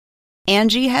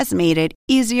Angie has made it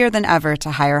easier than ever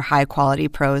to hire high-quality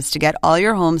pros to get all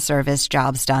your home service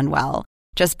jobs done well.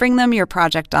 Just bring them your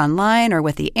project online or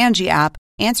with the Angie app,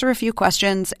 answer a few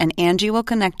questions, and Angie will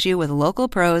connect you with local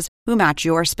pros who match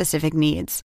your specific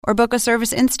needs. Or book a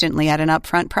service instantly at an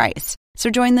upfront price. So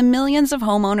join the millions of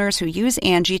homeowners who use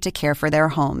Angie to care for their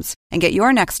homes and get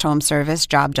your next home service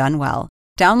job done well.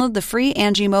 Download the free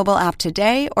Angie mobile app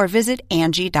today or visit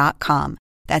Angie.com.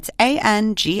 That's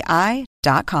ANGI.com.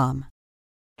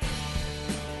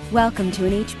 Welcome to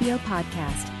an HBO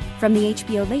podcast from the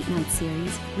HBO Late Night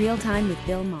series, Real Time with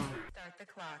Bill Maher. Start the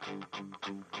clock.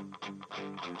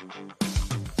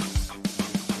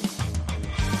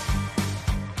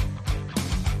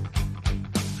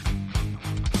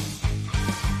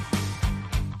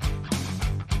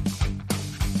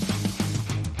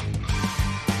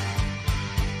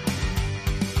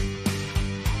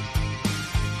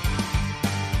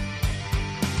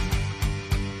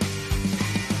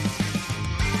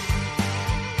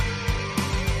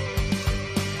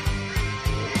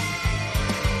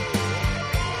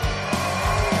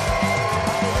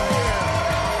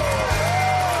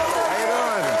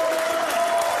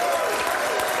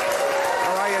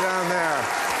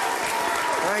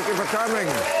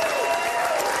 Coming.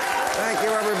 Thank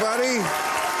you, everybody.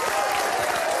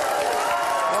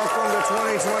 Welcome to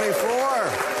 2024.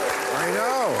 I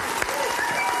know.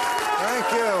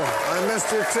 Thank you. I missed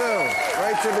you too.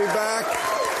 Great to be back.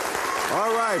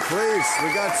 All right, please.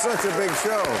 We got such a big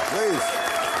show. Please.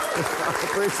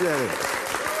 I appreciate it.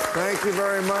 Thank you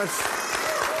very much.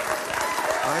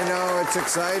 I know it's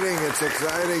exciting. It's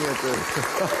exciting.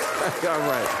 All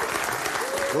right.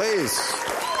 Please.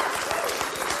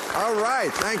 All right.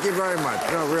 Thank you very much.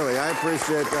 No, really, I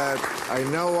appreciate that. I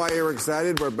know why you're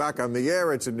excited. We're back on the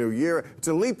air. It's a new year. It's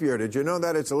a leap year. Did you know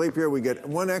that? It's a leap year. We get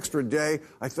one extra day.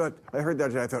 I heard that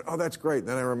today. I thought, oh, that's great.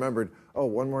 Then I remembered, oh,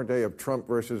 one more day of Trump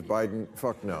versus Biden.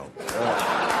 Fuck no.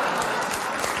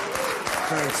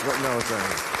 Thanks, but no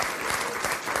thanks.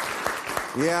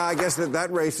 Yeah, I guess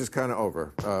that race is kind of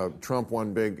over. Trump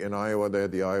won big in Iowa. They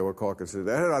had the Iowa caucuses.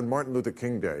 They had it on Martin Luther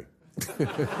King Day.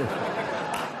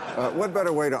 What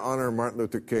better way to honor Martin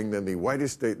Luther King than the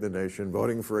whitest state in the nation,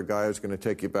 voting for a guy who's going to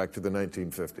take you back to the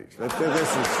 1950s? This is...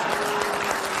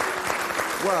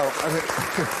 Well, I mean,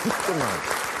 come on.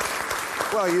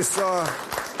 Well, you saw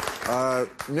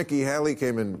Nikki Haley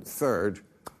came in third.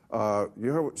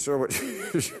 You saw what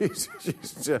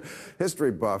she's a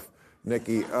history buff,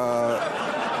 Nikki.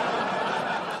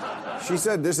 She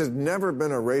said this has never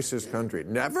been a racist country.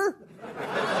 Never?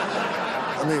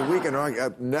 I mean, we can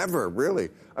argue. Never,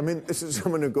 really. I mean, this is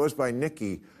someone who goes by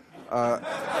Nikki.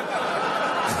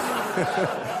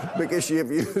 Because if she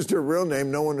used her real name,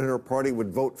 no one in her party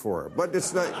would vote for her. But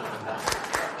it's not...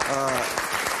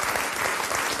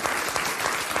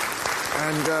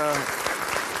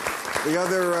 the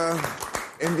other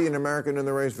Indian American in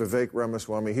the race, Vivek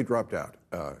Ramaswamy, he dropped out.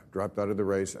 Dropped out of the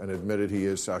race and admitted he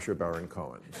is Sacha Baron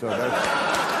Cohen. So that's...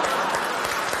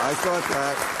 I thought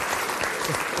that...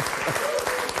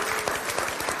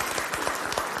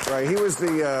 Right, he was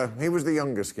the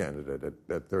youngest candidate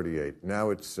at 38. Now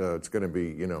it's going to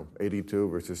be 82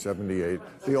 versus 78.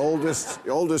 The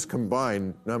oldest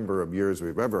combined number of years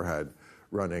we've ever had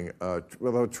running.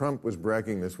 Although Trump was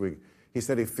bragging this week, he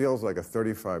said he feels like a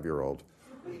 35-year-old.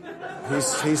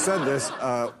 He said this.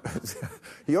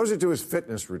 He owes it to his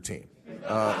fitness routine.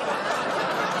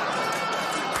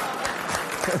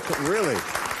 Really.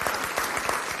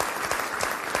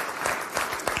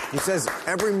 He says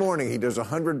every morning he does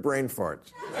 100 brain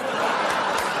farts.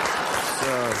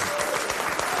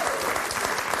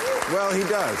 Well, he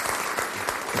does.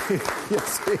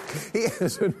 He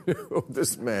has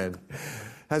this man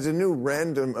has a new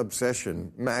random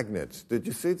obsession, magnets. Did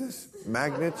you see this?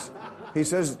 Magnets? He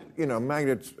says,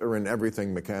 magnets are in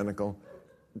everything mechanical.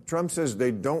 Trump says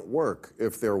they don't work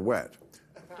if they're wet.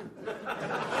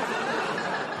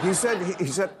 He said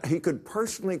he could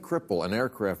personally cripple an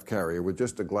aircraft carrier with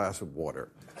just a glass of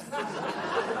water.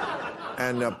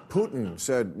 And Putin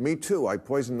said, me too, I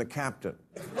poisoned the captain.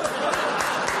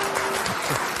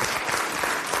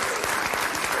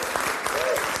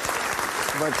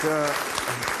 But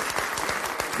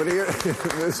here,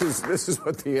 this is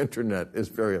what the internet is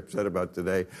very upset about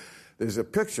today. There's a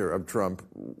picture of Trump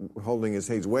holding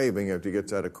he's waving after he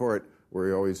gets out of court, where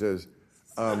he always is.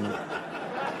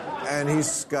 And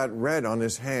he's got red on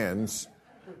his hands.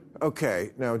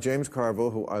 Okay, now James Carville,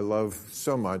 who I love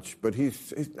so much, but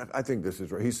I think this is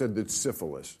right. He said it's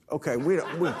syphilis. Okay, we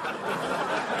don't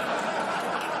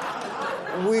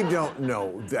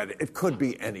know that. It could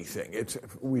be anything.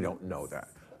 We don't know that.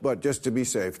 But just to be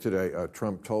safe today,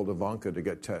 Trump told Ivanka to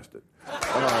get tested.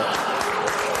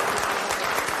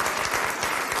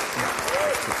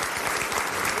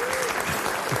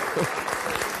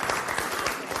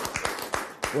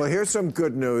 Well, here's some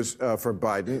good news for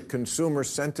Biden. Consumer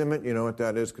sentiment, you know what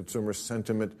that is? Consumer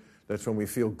sentiment, that's when we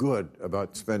feel good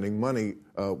about spending money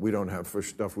we don't have for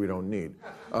stuff we don't need.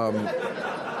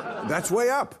 That's way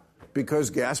up because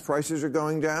gas prices are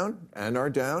going down and are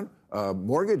down.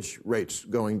 Mortgage rates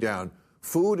going down.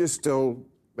 Food is still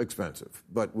expensive,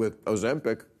 but with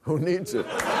Ozempic, who needs it?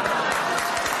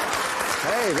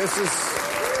 Hey, this is...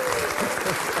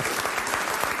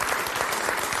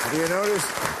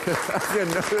 Have you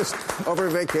noticed over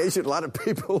vacation, a lot of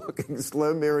people looking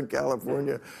slim here in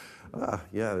California?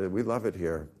 Yeah, we love it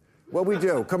here. Well, we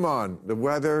do. Come on. The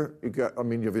weather,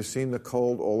 have you seen the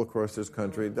cold all across this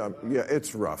country? Yeah,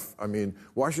 it's rough. I mean,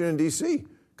 Washington, D.C.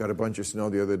 got a bunch of snow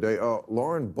the other day.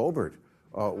 Lauren Boebert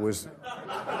was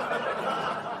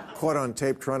caught on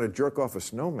tape trying to jerk off a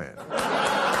snowman.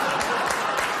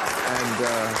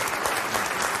 And...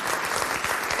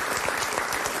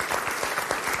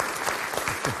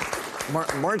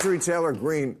 Marjorie Taylor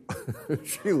Greene,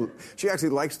 she actually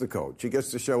likes the coat. She gets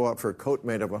to show up for a coat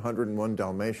made of 101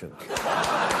 Dalmatians.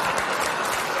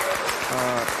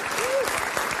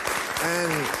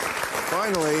 And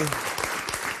finally,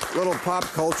 little pop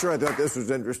culture. I thought this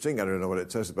was interesting. I don't know what it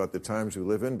says about the times we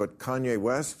live in, but Kanye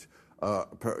West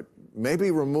maybe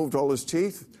removed all his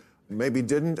teeth, maybe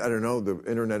didn't. I don't know. The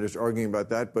internet is arguing about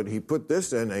that, but he put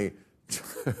this in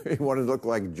he wanted to look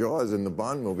like Jaws in the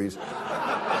Bond movies.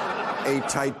 A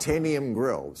titanium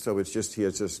grill. So it's just,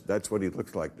 that's what he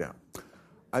looks like now.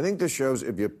 I think this shows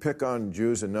if you pick on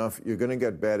Jews enough, you're going to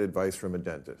get bad advice from a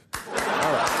dentist. All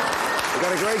right. We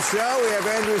got a great show. We have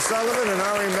Andrew Sullivan and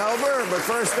Ari Melber. But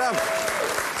first up,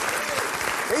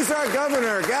 he's our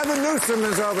governor. Gavin Newsom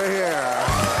is over here.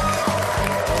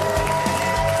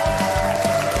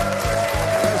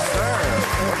 Yes, sir.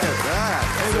 Look at that.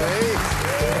 See?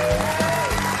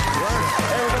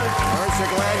 Aren't you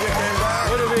glad you came back?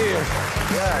 Good to be here.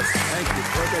 Yes. Thank you.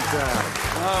 Look at that.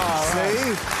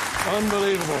 See?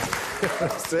 Unbelievable.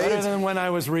 See? Better than when I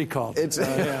was recalled. It's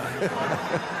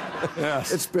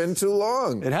yes. It's been too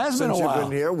long. It has been a while. Since you've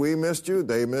been here. We missed you.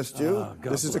 They missed you.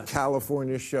 This is a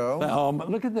California show.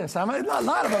 Look at this. A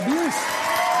lot of abuse.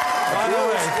 By the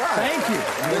way, thank you.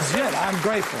 Legit. I'm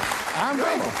grateful.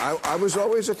 I was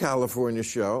always a California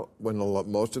show when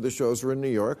most of the shows were in New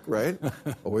York, right?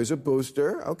 Always a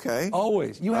booster. Okay.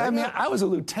 Always. You had me on. I was a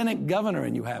lieutenant governor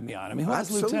and you had me on. I mean, who has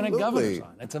lieutenant governors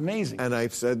on? It's amazing. And I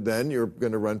said then you're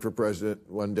going to run for president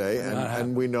one day,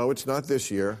 and we know it's not this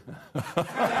year. No,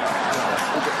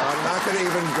 I'm not going to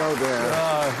even go there.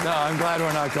 No, I'm glad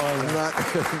we're not going there.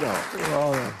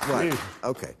 No. Right.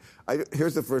 Okay.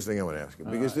 Here's the first thing I want to ask you,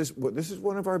 because this is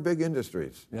one of our big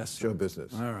industries, show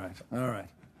business. All right.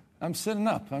 I'm sitting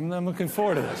up. I'm looking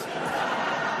forward to this.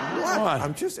 What?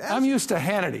 I'm just asking. I'm used to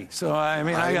Hannity, so I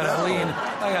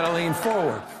gotta lean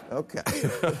forward. Okay.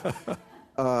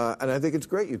 And I think it's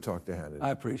great you talked to Hannity.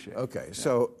 I appreciate it. Okay,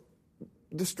 so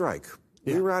the strike.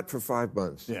 We were out for 5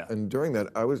 months. Yeah. And during that,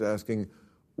 I was asking,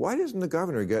 why doesn't the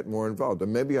governor get more involved?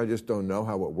 And maybe I just don't know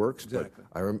how it works, Exactly.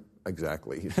 but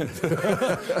Exactly.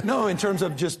 No, in terms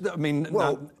of just, in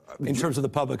terms of the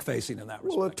public facing in that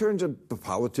respect. Well, in terms of the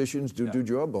politicians do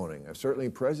jawboning. Certainly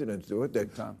presidents do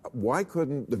it. Why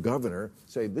couldn't the governor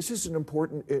say, this is an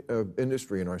important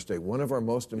industry in our state, one of our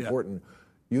most important.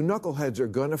 You knuckleheads are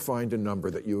going to find a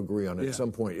number that you agree on at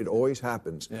some point. It always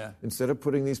happens. Yeah. Instead of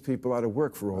putting these people out of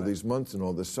work for all these months and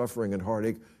all this suffering and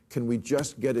heartache, can we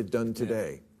just get it done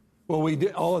today? Yeah. Well, we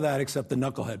did all of that except the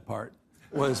knucklehead part.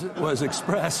 Was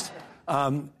expressed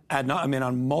on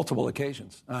multiple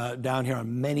occasions, down here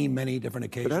on many, many different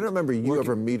occasions. But I don't remember you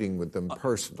ever meeting with them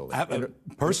personally.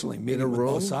 Meeting with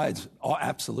both sides. Oh,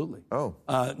 absolutely. Oh.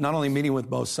 Not only meeting with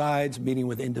both sides, meeting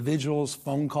with individuals,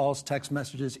 phone calls, text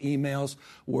messages, emails,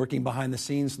 working behind the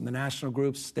scenes in the national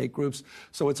groups, state groups.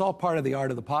 So it's all part of the art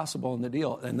of the possible in the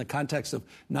deal, in the context of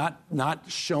not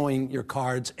showing your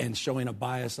cards and showing a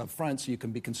bias up front so you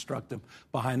can be constructive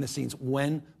behind the scenes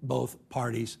when both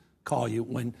parties call you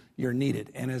when you're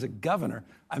needed. And as a governor,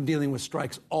 I'm dealing with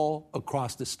strikes all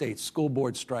across the state, school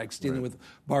board strikes, dealing with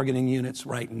bargaining units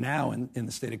right now in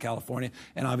the state of California,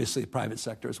 and obviously the private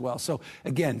sector as well. So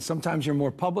again, sometimes you're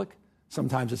more public,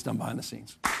 sometimes it's done behind the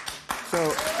scenes. So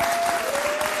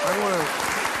I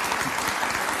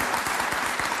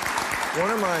one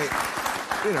of my,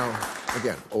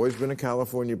 again, always been a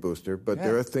California booster, but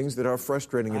there are things that are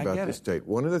frustrating about the state.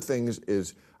 One of the things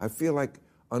is I feel like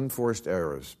unforced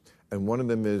errors. And one of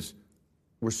them is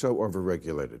we're so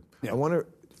overregulated. Yeah.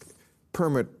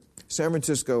 permit. San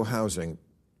Francisco housing,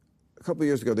 a couple of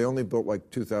years ago, they only built like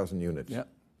 2,000 units. Yep.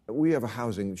 We have a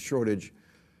housing shortage.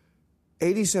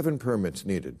 87 permits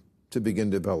needed to begin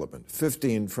development,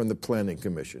 15 from the Planning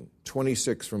Commission,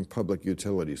 26 from Public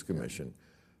Utilities Commission,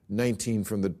 19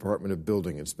 from the Department of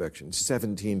Building Inspection,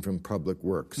 17 from Public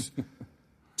Works,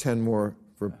 10 more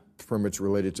for permits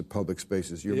related to public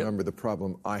spaces. You remember the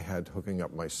problem I had hooking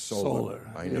up my solar.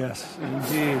 I know. Yes,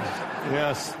 indeed.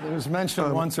 Yes. It was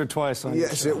mentioned once or twice on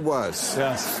Yes, it was.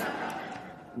 Yes.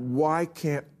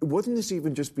 Wouldn't this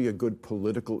even just be a good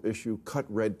political issue? Cut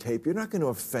red tape. You're not going to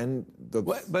offend the...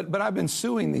 But I've been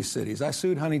suing these cities. I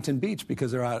sued Huntington Beach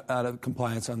because they're out of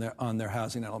compliance on their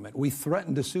housing element. We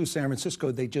threatened to sue San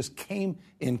Francisco. They just came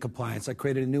in compliance. I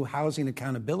created a new housing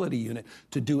accountability unit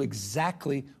to do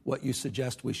exactly what you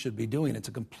suggest we should be doing. It's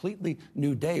a completely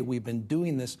new day. We've been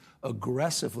doing this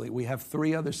aggressively. We have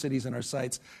 3 other cities in our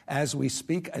sights as we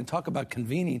speak. And talk about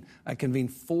convening. I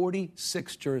convened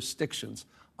 46 jurisdictions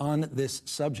on this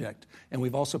subject. And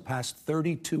we've also passed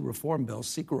 32 reform bills,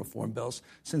 secret reform bills,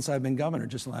 since I've been governor,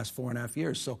 just in the last 4.5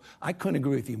 years. So I couldn't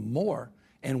agree with you more.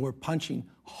 And we're punching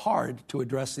hard to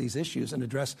address these issues and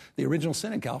address the original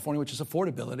sin in California, which is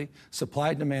affordability,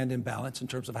 supply-demand imbalance in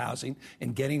terms of housing,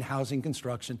 and getting housing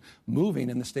construction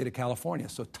moving in the state of California.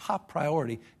 So top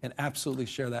priority, and absolutely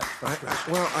share that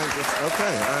frustration.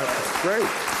 Great.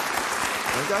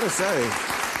 I got to say.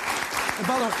 And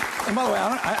by the way,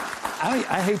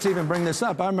 I hate to even bring this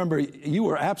up. I remember you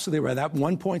were absolutely right. That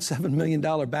 $1.7 million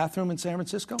bathroom in San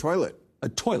Francisco? Toilet. A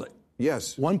toilet.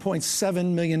 Yes.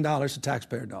 $1.7 million of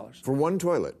taxpayer dollars. For one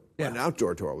toilet. Yeah. An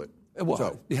outdoor toilet.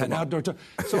 Well, an outdoor toilet.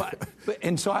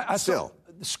 So I saw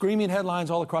screaming headlines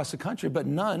all across the country, but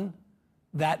none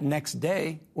that next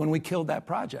day when we killed that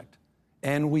project.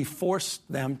 And we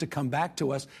forced them to come back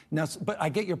to us. Now, but I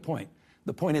get your point.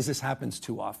 The point is this happens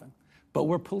too often. But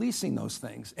we're policing those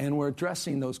things, and we're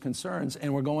addressing those concerns,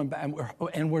 and we're going back,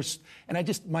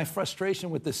 my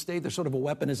frustration with the state, there's sort of a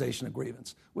weaponization of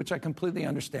grievance, which I completely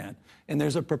understand. And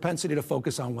there's a propensity to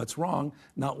focus on what's wrong,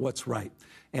 not what's right.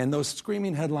 And those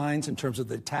screaming headlines in terms of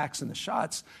the attacks and the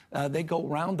shots, they go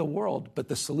around the world, but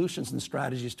the solutions and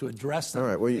strategies to address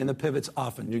them in the pivots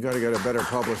often. You got to get a better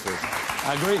publicist.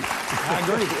 I agree.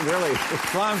 Really.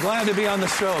 Well, I'm glad to be on the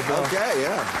show, Bill. Okay,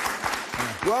 yeah.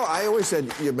 Well, I always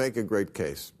said you make a great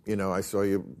case. You know, I saw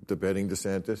you debating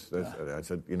DeSantis. I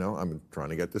said, I'm trying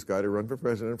to get this guy to run for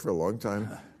president for a long time.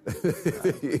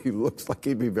 He looks like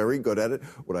he'd be very good at it.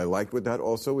 What I liked with that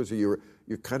also is you're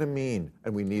kind of mean,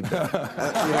 and we need that.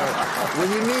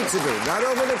 When you need to be, not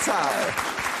over the top.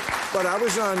 But I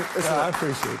was on. I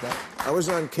appreciate that. I was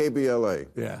on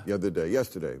KBLA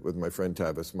yesterday, with my friend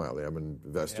Tavis Smiley. I'm an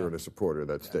investor and a supporter of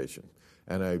that station.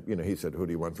 And he said, "Who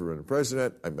do you want for running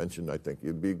president?" I mentioned, "I think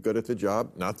you'd be good at the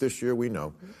job." Not this year, we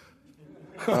know.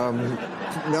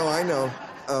 No, I know.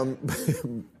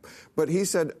 But he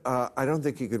said, "I don't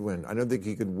think he could win. I don't think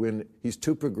he could win. He's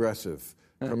too progressive,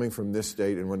 coming from this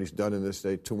state and what he's done in this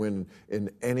state, to win in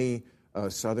any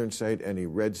southern state, any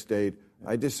red state."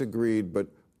 I disagreed, but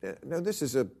no, this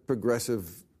is a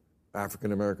progressive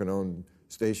African-American-owned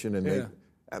station, and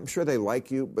I'm sure they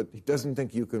like you, but he doesn't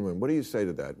think you can win. What do you say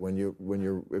to that?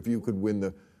 If you could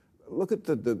win look at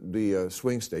the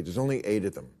swing states. There's only 8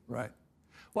 of them. Right.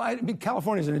 Well,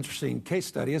 California is an interesting case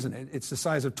study, isn't it? It's the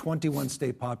size of 21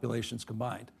 state populations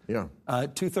combined. Yeah.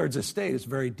 2/3 of the state is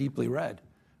very deeply red.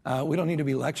 We don't need to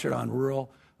be lectured on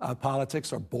rural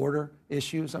politics or border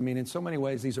issues. I mean, in so many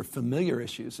ways, these are familiar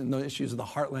issues, and the issues of the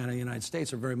heartland of the United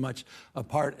States are very much a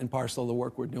part and parcel of the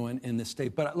work we're doing in this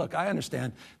state. But look, I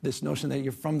understand this notion that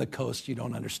you're from the coast, you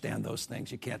don't understand those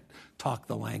things. You can't talk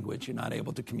the language. You're not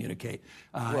able to communicate,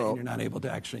 and you're not able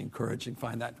to actually encourage and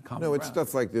find that common ground. No, it's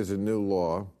stuff like there's a new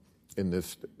law in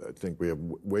this. I think we have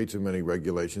way too many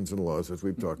regulations and laws, as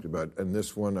we've talked about. And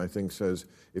this one, I think, says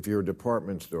if you're a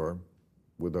department store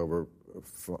with over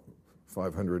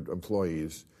 500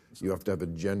 employees, you have to have a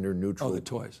gender-neutral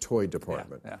toy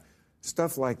department. Yeah.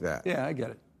 Stuff like that. Yeah, I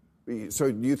get it.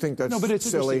 So do you think that's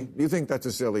silly? Do you think that's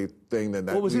a silly thing that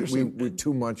we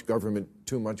too much government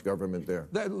there?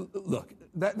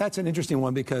 That's an interesting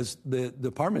one because the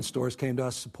department stores came to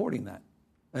us supporting that,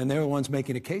 and they were the ones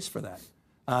making a case for that.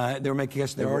 They were making a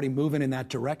case they're already moving in that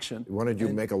direction. Wanted you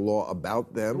to make a law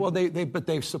about them? Well, but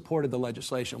they supported the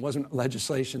legislation. It wasn't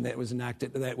legislation that was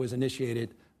enacted, that was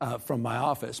initiated from my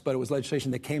office, but it was legislation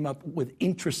that came up with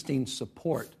interesting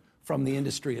support from the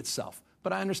industry itself.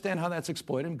 But I understand how that's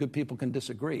exploited, and good people can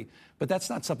disagree. But that's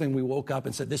not something we woke up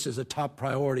and said, this is a top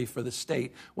priority for the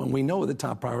state, when we know what the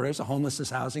top priorities are: homelessness,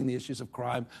 housing, the issues of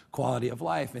crime, quality of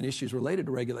life, and issues related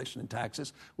to regulation and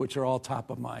taxes, which are all top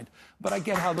of mind. But I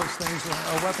get how those things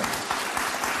are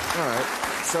weaponized. All right.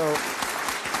 So,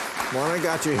 Juan, I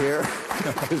got you here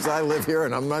because I live here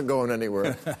and I'm not going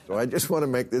anywhere. So I just want to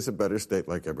make this a better state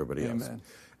like everybody else. Amen.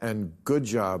 And good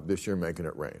job this year making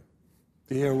it rain.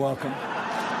 You're welcome.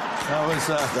 That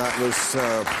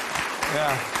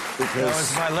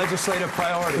was my legislative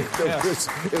priority.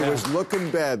 It was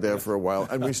looking bad there for a while,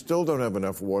 and we still don't have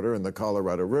enough water in the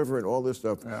Colorado River and all this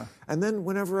stuff. Yeah. And then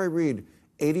whenever I read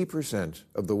 80%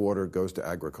 of the water goes to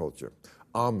agriculture.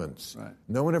 Almonds. Right.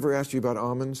 No one ever asked you about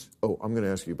almonds? Oh, I'm going to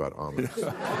ask you about almonds.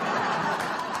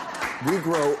 We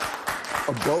grow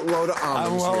a boatload of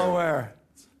almonds. I'm well here. aware.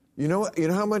 You know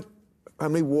how much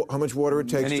water it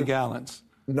takes? Many gallons.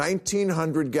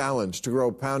 1,900 gallons to grow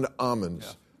a pound of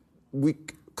almonds. Yeah.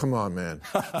 Come on, man.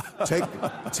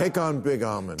 Take on big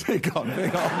almond. Take on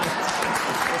big almond.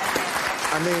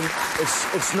 I mean,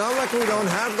 it's not like we don't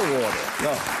have the water.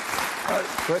 No.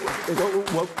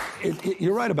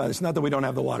 You're right about it. It's not that we don't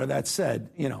have the water. That said,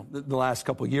 the last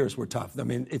couple of years were tough. I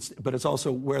mean, but it's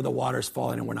also where the water's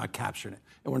falling and we're not capturing it.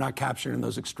 And we're not capturing in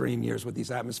those extreme years with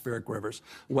these atmospheric rivers.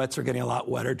 Wets are getting a lot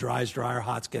wetter, dry's drier,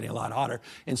 hot's getting a lot hotter.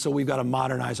 And so we've got to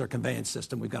modernize our conveyance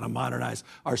system. We've got to modernize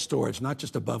our storage, not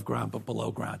just above ground, but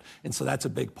below ground. And so that's a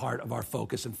big part of our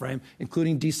focus and frame,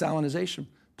 including desalinization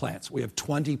plants. We have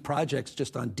 20 projects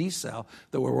just on desal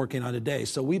that we're working on today.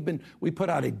 So we put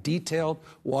out a detailed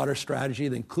water strategy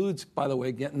that includes, by the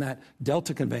way, getting that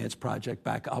Delta Conveyance project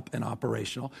back up and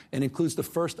operational, and includes the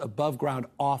first above ground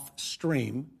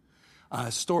off-stream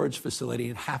storage facility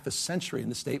in half a century in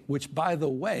the state, which, by the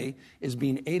way, is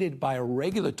being aided by a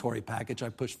regulatory package I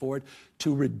pushed forward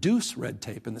to reduce red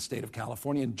tape in the state of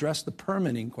California and address the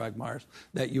permitting quagmires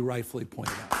that you rightfully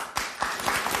pointed out.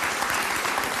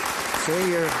 So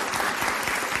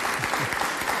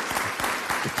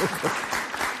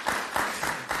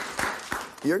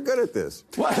you're good at this.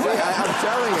 What? See, I'm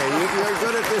telling you're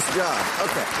good at this job.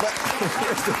 Okay,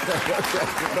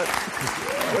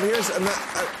 but here's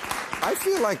I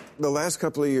feel like the last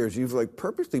couple of years you've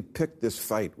purposely picked this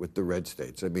fight with the red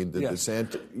states. I mean, the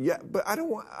DeSantis. Yeah, but I don't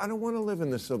want to live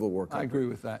in the Civil War country. I agree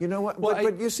with that. You know what? Well,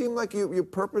 but you seem like you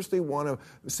purposely want to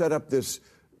set up this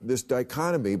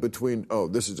dichotomy between,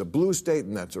 this is a blue state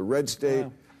and that's a red state. Yeah.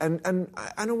 And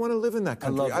I don't want to live in that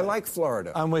country. I like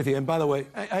Florida. I'm with you. And by the way,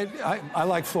 I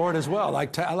like Florida as well.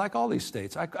 I like all these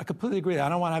states. I completely agree. I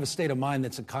don't want to have a state of mind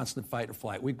that's a constant fight or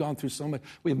flight. We've gone through so much.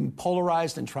 We've been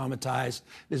polarized and traumatized.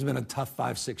 This has been a tough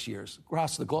 5-6 years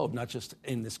across the globe, not just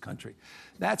in this country.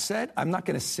 That said, I'm not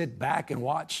going to sit back and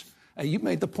watch. You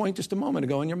made the point just a moment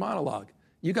ago in your monologue.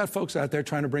 You got folks out there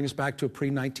trying to bring us back to a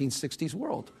pre-1960s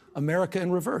world. America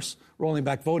in reverse, rolling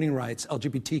back voting rights,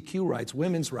 LGBTQ rights,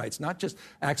 women's rights, not just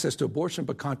access to abortion,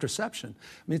 but contraception.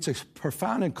 I mean, it's a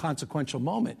profound and consequential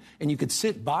moment. And you could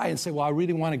sit by and say, well, I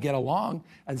really want to get along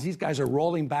as these guys are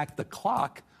rolling back the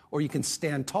clock, or you can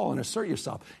stand tall and assert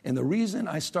yourself. And the reason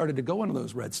I started to go into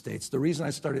those red states, the reason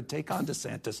I started to take on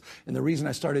DeSantis, and the reason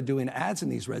I started doing ads in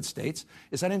these red states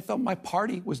is I didn't feel my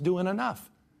party was doing enough.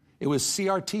 It was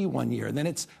CRT one year, and then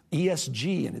it's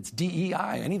ESG, and it's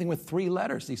DEI, anything with 3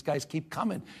 letters. These guys keep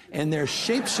coming, and they're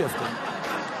shape-shifting,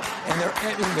 and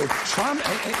they're trauma.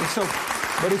 And so,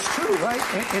 but it's true, right?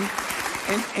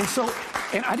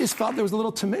 And I just felt there was a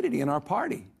little timidity in our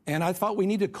party, and I thought we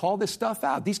needed to call this stuff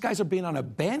out. These guys are being on a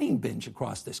banning binge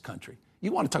across this country.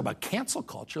 You want to talk about cancel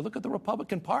culture? Look at the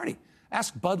Republican Party.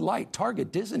 Ask Bud Light,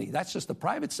 Target, Disney. That's just the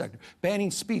private sector.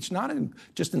 Banning speech, not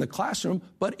just in the classroom,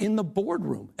 but in the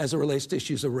boardroom as it relates to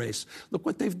issues of race. Look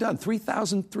what they've done.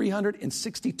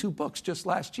 3,362 books just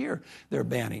last year they're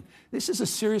banning. This is a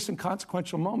serious and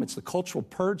consequential moment. It's the cultural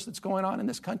purge that's going on in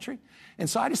this country. And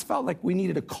so I just felt like we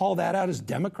needed to call that out as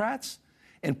Democrats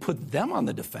and put them on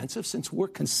the defensive, since we're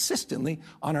consistently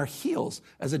on our heels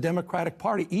as a Democratic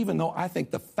Party, even though I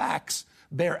think the facts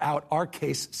bear out our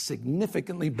case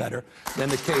significantly better than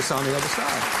the case on the other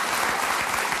side.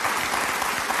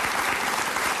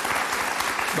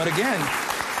 But again,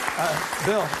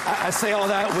 Bill, I say all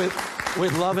that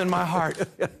with love in my heart,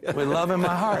 with love in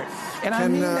my heart. And I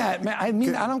mean that, man.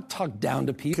 I don't talk down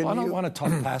to people. I don't want to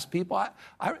talk past people.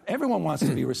 Everyone wants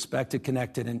to be respected,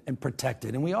 connected, and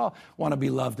protected. And we all want to be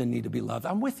loved and need to be loved.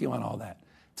 I'm with you on all that.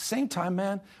 At the same time,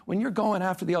 man, when you're going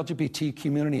after the LGBT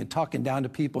community and talking down to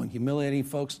people and humiliating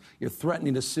folks, you're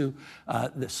threatening to sue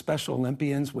the Special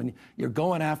Olympians, when you're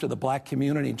going after the black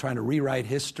community and trying to rewrite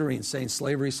history and saying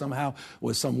slavery somehow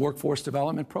was some workforce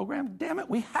development program, damn it,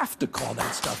 we have to call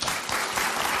that stuff out.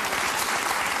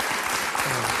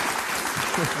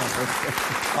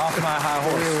 Off my high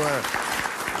horse.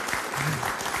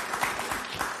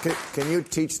 Can you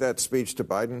teach that speech to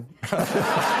Biden?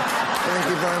 Thank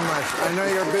you very much. I know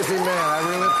you're a busy man. I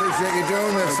really appreciate you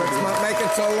doing this. Let's not make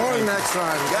it so long next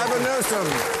time. Gavin Newsom.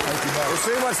 Thank you, We'll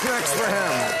see what's next for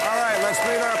him. All right, let's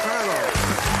meet our panel.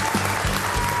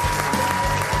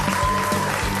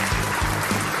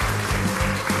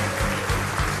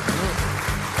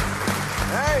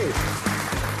 Hey.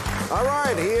 All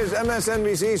right, he is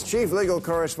MSNBC's chief legal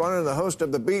correspondent and the host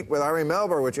of The Beat with Ari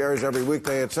Melber, which airs every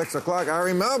weekday at 6 o'clock.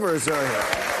 Ari Melber is here.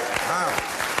 Wow.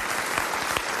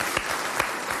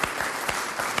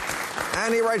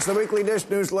 And he writes the Weekly Dish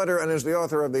newsletter and is the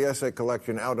author of the essay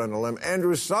collection Out on a Limb.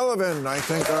 Andrew Sullivan, I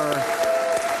think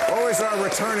always our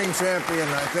returning champion.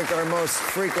 I think our most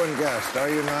frequent guest. Are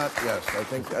you not? Yes, I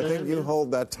think you hold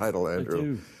that title, Andrew. I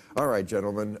do. All right,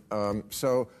 gentlemen.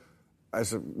 So,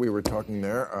 as we were talking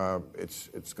there,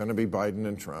 it's going to be Biden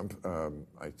and Trump.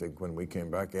 I think when we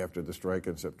came back after the strike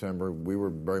in September, we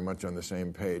were very much on the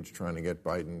same page, trying to get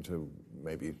Biden to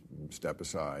maybe step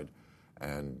aside.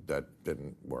 And that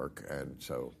didn't work, and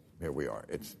so here we are.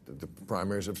 The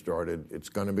primaries have started. It's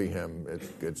going to be him.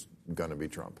 It's going to be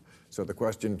Trump. So the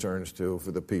question turns to,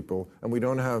 for the people, and we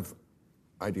don't have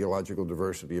ideological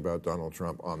diversity about Donald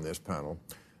Trump on this panel.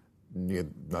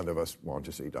 None of us want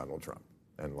to see Donald Trump,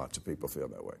 and lots of people feel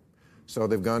that way. So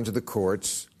they've gone to the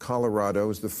courts.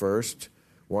 Colorado is the first.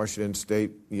 Washington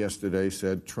State yesterday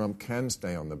said Trump can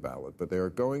stay on the ballot, but they are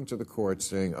going to the courts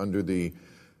saying under the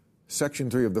Section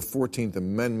 3 of the 14th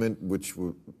Amendment, which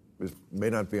may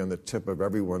not be on the tip of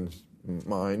everyone's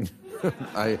mind.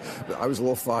 I was a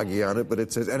little foggy on it, but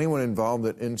it says anyone involved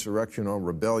in insurrection or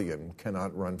rebellion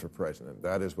cannot run for president.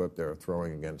 That is what they're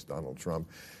throwing against Donald Trump.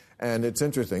 And it's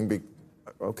interesting.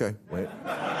 Okay, wait.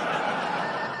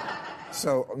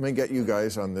 So let me get you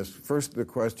guys on this. First, the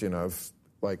question of,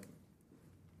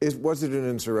 was it an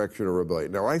insurrection or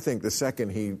rebellion? Now, I think the second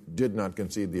he did not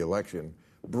concede the election,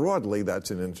 broadly, that's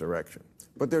an insurrection.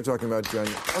 But they're talking about January.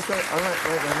 Okay, all right,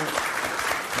 wait.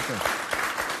 Okay.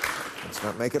 Let's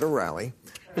not make it a rally.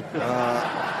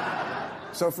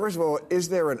 So first of all, is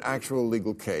there an actual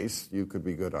legal case? You could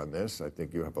be good on this. I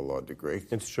think you have a law degree.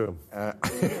 It's true. And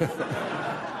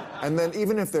then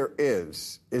even if there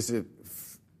is it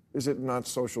not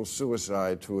social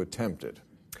suicide to attempt it?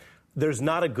 There's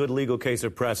not a good legal case or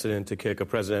precedent to kick a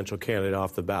presidential candidate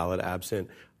off the ballot absent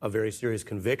a very serious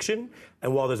conviction.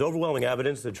 And while there's overwhelming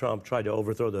evidence that Trump tried to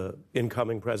overthrow the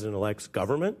incoming president-elect's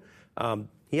government,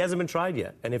 he hasn't been tried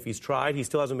yet. And if he's tried, he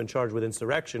still hasn't been charged with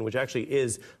insurrection, which actually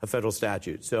is a federal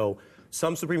statute. So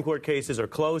some Supreme Court cases are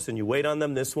close, and you wait on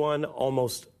them. This one,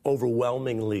 almost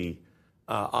overwhelmingly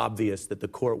obvious that the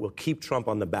court will keep Trump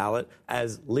on the ballot,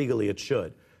 as legally it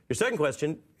should. Your second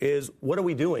question is, what are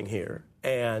we doing here?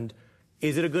 And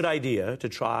is it a good idea to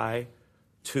try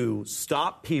to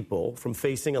stop people from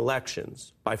facing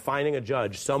elections by finding a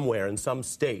judge somewhere in some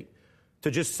state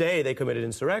to just say they committed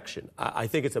insurrection? I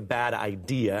think it's a bad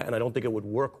idea, and I don't think it would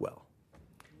work well.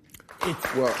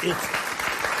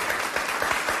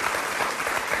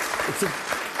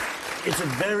 It's a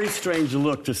very strange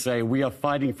look to say we are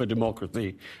fighting for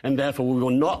democracy and therefore we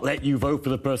will not let you vote for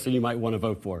the person you might want to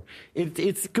vote for.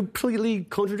 It's completely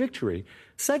contradictory.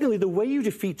 Secondly, the way you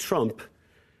defeat Trump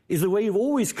is the way you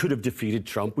always could have defeated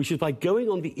Trump, which is by going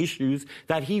on the issues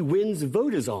that he wins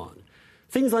voters on.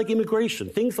 Things like immigration,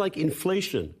 things like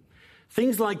inflation,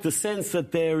 things like the sense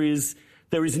that there is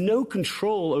no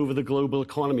control over the global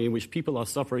economy in which people are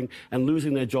suffering and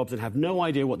losing their jobs and have no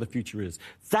idea what the future is.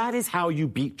 That is how you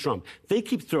beat Trump. They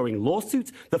keep throwing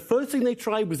lawsuits. The first thing they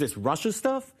tried was this Russia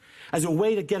stuff as a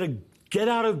way to get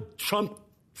out of Trump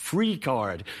free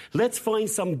card. Let's find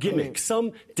some gimmick,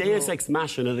 some deus ex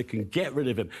machina that can get rid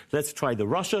of him. Let's try the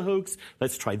Russia hoax.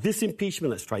 Let's try this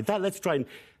impeachment. Let's try that. Let's try and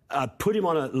put him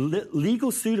on a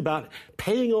legal suit about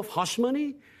paying off hush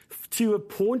money to a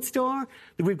porn star.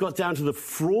 That we've got down to the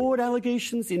fraud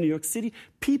allegations in New York City.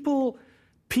 People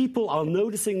are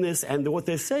noticing this, and what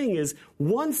they're saying is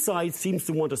one side seems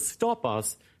to want to stop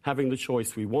us having the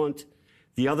choice we want.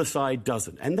 The other side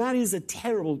doesn't. And that is a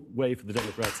terrible way for the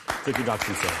Democrats to conduct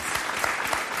themselves.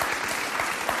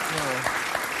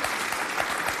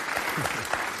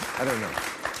 I don't know.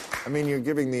 I mean, you're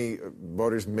giving the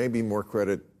voters maybe more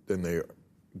credit than they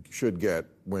should get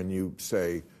when you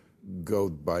say go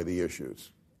by the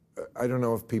issues. I don't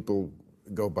know if people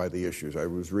go by the issues. I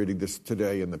was reading this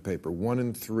today in the paper. 1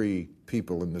 in 3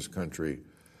 people in this country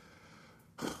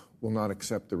will not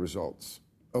accept the results.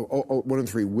 1 in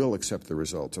 3 will accept the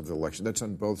results of the election. That's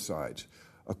on both sides.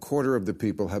 A quarter of the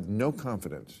people have no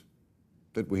confidence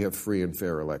that we have free and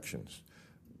fair elections.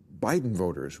 Biden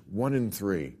voters, 1 in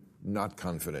 3, not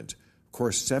confident. Of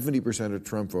course, 70% of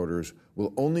Trump voters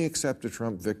will only accept a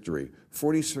Trump victory.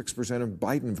 46% of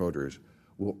Biden voters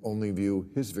will only view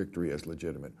his victory as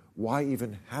legitimate. Why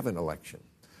even have an election?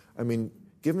 I mean,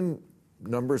 given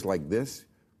numbers like this,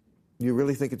 you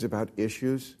really think it's about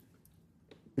issues?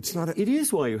 It's not. It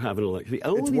is why you have an election. The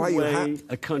only way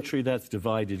a country that's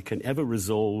divided can ever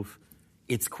resolve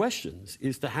its questions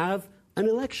is to have an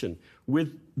election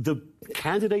with the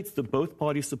candidates that both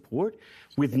parties support,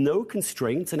 with no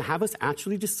constraints, and have us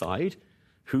actually decide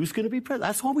who's going to be president.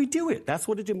 That's why we do it. That's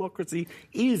what a democracy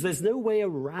is. There's no way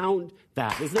around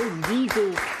that. There's no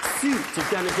legal suit to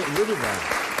kind of get rid of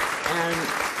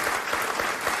that.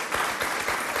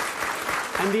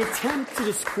 And the attempt to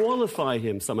disqualify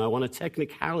him somehow on a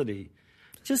technicality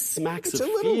just smacks of fear.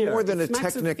 It's a little more than a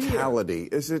technicality,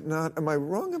 is it not? Am I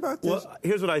wrong about this? Well,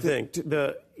 here's what I think.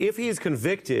 If he is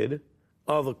convicted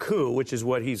of a coup, which is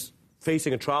what he's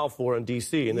facing a trial for in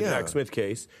D.C. in the Jack Smith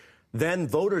case, then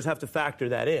voters have to factor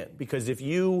that in. Because if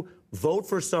you vote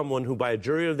for someone who, by a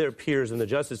jury of their peers in the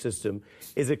justice system,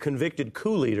 is a convicted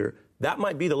coup leader, that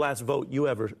might be the last vote you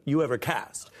ever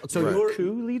cast. So you're a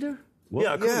coup leader? What?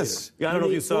 Yeah, yes. Yeah, I don't know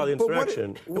if you saw the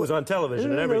insurrection. It was on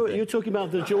television and everything. No, you're talking about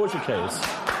the Georgia case.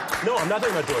 No, I'm not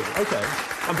talking about Georgia. Okay.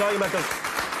 I'm talking about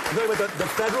the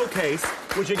federal case,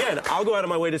 which, again, I'll go out of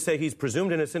my way to say he's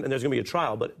presumed innocent and there's going to be a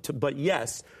trial. But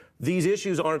yes, these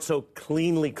issues aren't so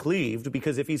cleanly cleaved,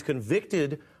 because if he's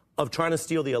convicted of trying to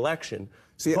steal the election,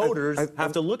 voters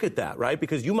have to look at that, right?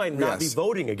 Because you might not be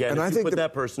voting again if you put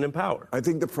that person in power. I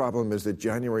think the problem is that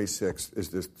January 6th is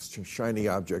this shiny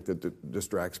object that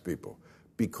distracts people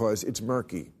because it's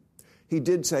murky. He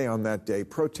did say on that day,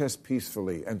 protest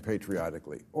peacefully and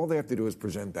patriotically. All they have to do is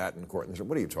present that in court. And they say,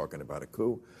 what are you talking about, a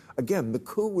coup? Again, the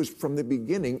coup was from the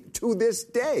beginning to this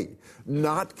day,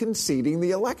 not conceding the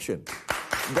election.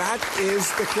 That is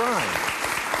the crime.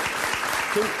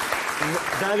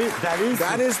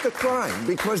 That is the crime,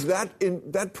 because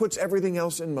that puts everything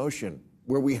else in motion,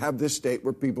 where we have this state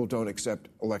where people don't accept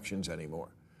elections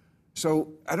anymore.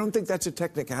 So I don't think that's a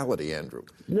technicality, Andrew.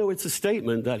 No, it's a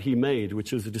statement that he made,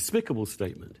 which is a despicable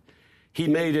statement. He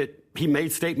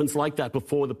made statements like that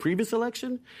before the previous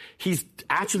election. He's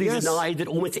actually denied that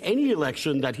almost any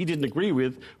election that he didn't agree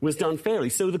with was done fairly.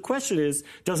 So the question is,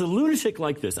 does a lunatic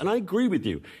like this, and I agree with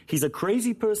you, he's a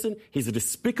crazy person, he's a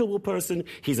despicable person,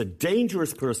 he's a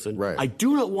dangerous person. Right. I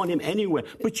do not want him anywhere,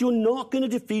 but you're not going to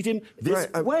defeat him this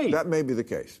way. That may be the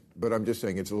case, but I'm just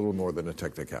saying it's a little more than a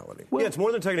technicality. Well, yeah, it's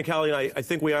more than technicality. I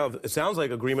think we have, it sounds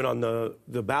like, agreement on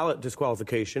the ballot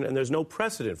disqualification, and there's no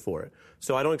precedent for it.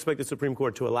 So I don't expect the Supreme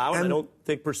Court to allow it. I don't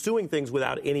think pursuing things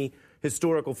without any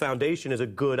historical foundation is a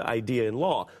good idea in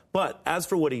law. But as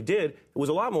for what he did, it was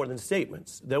a lot more than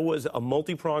statements. There was a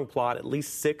multi-pronged plot, at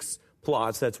least 6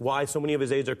 plots. That's why so many of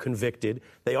his aides are convicted.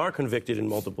 They are convicted in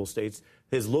multiple states.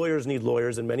 His lawyers need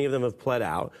lawyers, and many of them have pled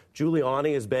out.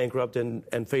 Giuliani is bankrupt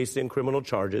and facing criminal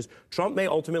charges. Trump may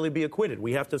ultimately be acquitted.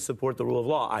 We have to support the rule of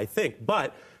law, I think.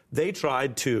 But they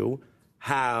tried to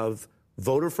have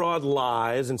voter fraud,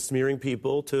 lies, and smearing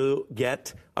people to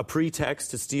get a pretext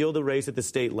to steal the race at the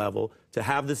state level, to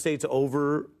have the states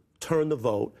overturn the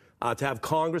vote, to have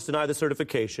Congress deny the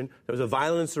certification. There was a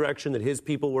violent insurrection that his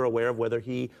people were aware of. Whether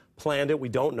he planned it, we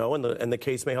don't know, and the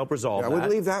case may help resolve that. I would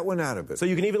leave that one out of it. So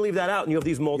you can even leave that out, and you have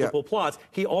these multiple plots.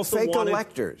 He also fake wanted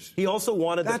electors. He also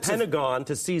wanted the Pentagon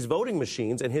to seize voting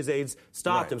machines, and his aides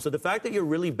stopped him. So the fact that you're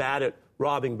really bad at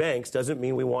robbing banks doesn't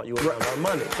mean we want you around our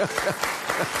money.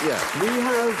 Yeah, we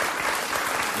have.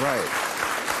 Right.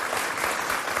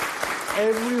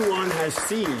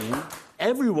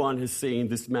 Everyone has seen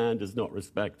this man does not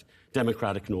respect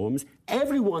democratic norms.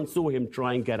 Everyone saw him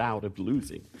try and get out of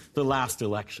losing the last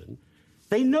election.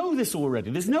 They know this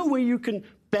already. There's no way you can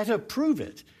better prove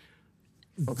it.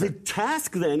 Okay. The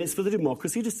task then is for the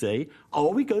democracy to say, are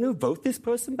we going to vote this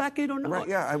person back in or not? Right,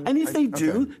 yeah, and if they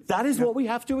do, that is what we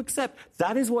have to accept.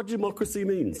 That is what democracy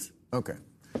means. Okay.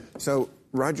 So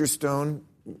Roger Stone,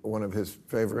 one of his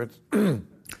favorites,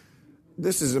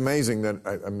 this is amazing that,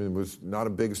 I mean, it was not a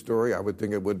big story. I would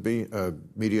think it would be.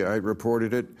 Mediaite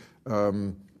reported it.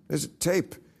 There's a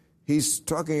tape. He's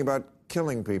talking about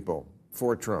killing people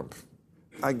for Trump.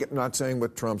 I'm not saying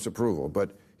with Trump's approval,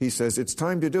 but he says, it's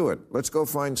time to do it. Let's go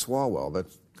find Swalwell.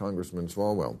 That's Congressman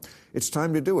Swalwell. It's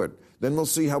time to do it. Then we'll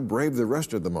see how brave the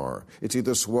rest of them are. It's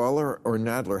either Swaller or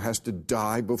Nadler has to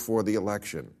die before the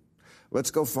election. Let's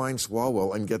go find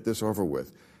Swalwell and get this over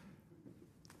with.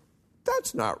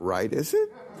 That's not right, is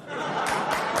it? I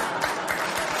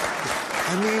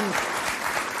mean,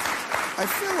 I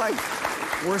feel like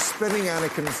We're spinning out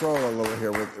of control a little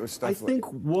here with stuff. I think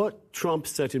what Trump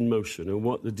set in motion and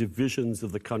what the divisions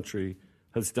of the country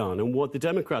has done and what the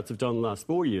Democrats have done the last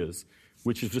 4 years,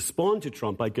 which is respond to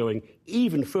Trump by going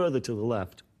even further to the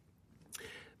left,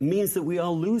 means that we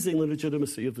are losing the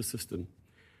legitimacy of the system.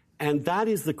 And that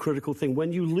is the critical thing.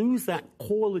 When you lose that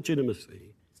core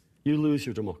legitimacy, you lose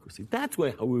your democracy. That's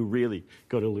where we're really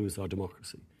going to lose our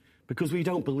democracy, because we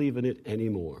don't believe in it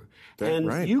anymore.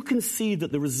 And you can see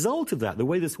that the result of that, the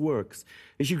way this works,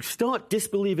 is you start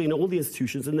disbelieving in all the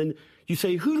institutions, and then you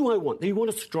say, who do I want? You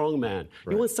want a strong man.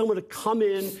 You want someone to come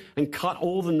in and cut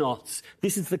all the knots.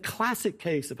 This is the classic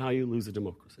case of how you lose a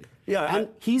democracy. And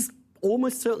he's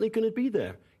almost certainly going to be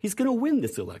there. He's going to win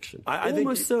this election,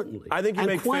 almost certainly. I think you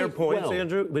make fair points,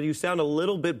 Andrew, but you sound a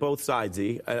little bit both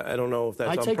sidesy. I don't know if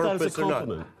that's on purpose or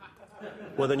not.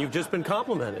 Well, then you've just been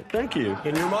complimented. Thank you.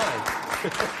 In your mind.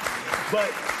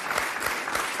 But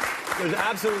there's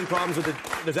absolutely problems with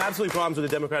the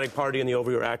Democratic Party and the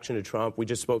overreaction to Trump. We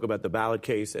just spoke about the ballot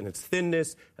case and its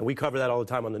thinness, and we cover that all the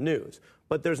time on the news.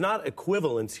 But there's not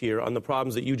equivalence here on the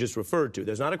problems that you just referred to.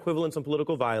 There's not equivalence on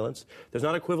political violence. There's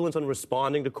not equivalence on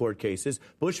responding to court cases.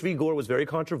 Bush v. Gore was very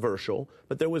controversial,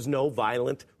 but there was no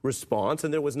violent response,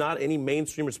 and there was not any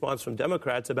mainstream response from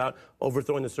Democrats about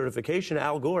overthrowing the certification.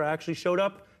 Al Gore actually showed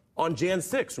up on Jan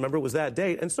 6th, remember it was that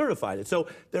date, and certified it. So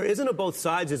there isn't a both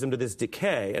sidesism to this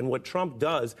decay, and what Trump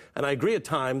does, and I agree at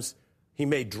times he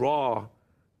may draw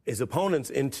his opponents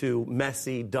into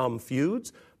messy, dumb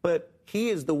feuds, but he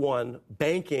is the one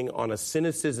banking on a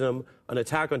cynicism, an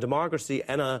attack on democracy,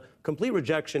 and a complete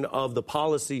rejection of the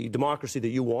policy democracy that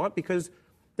you want, because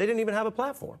they didn't even have a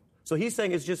platform. So he's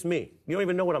saying it's just me. You don't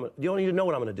even know what I'm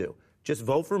going to do. Just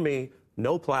vote for me,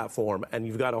 no platform, and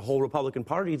you've got a whole Republican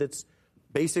Party that's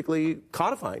basically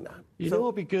codifying that. You know what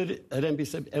would be good at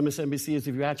MSNBC is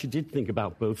if you actually did think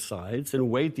about both sides and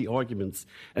weighed the arguments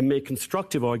and made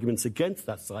constructive arguments against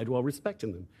that side while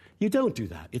respecting them. You don't do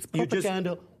that. It's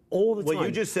propaganda all the time. What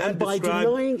you just said,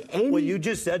 what you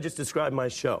just said just described my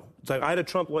show. It's like I had a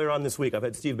Trump lawyer on this week. I've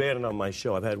had Steve Bannon on my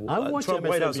show. I've had Trump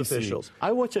White House officials.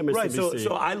 I watch MSNBC. Right, so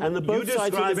you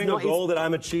describing a goal that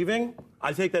I'm achieving,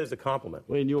 I take that as a compliment.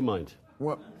 Well, in your mind.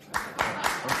 What?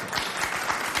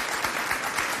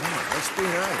 Let's be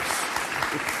nice.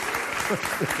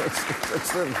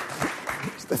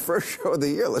 It's the first show of the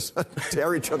year. Let's not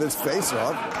tear each other's face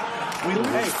off.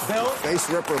 Hey, Bill. Face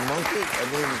ripper monkey.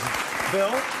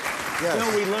 Bill. Yes.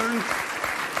 Bill,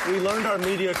 we learned our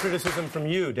media criticism from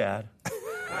you, Dad.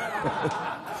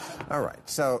 All right.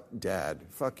 So, Dad,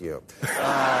 fuck you. You're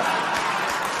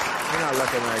not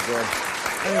looking that good.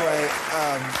 Anyway,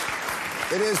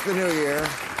 it is the new year.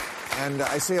 And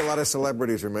I see a lot of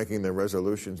celebrities are making their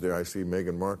resolutions there. I see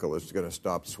Meghan Markle is going to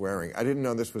stop swearing. I didn't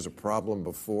know this was a problem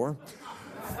before.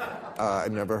 I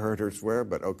never heard her swear,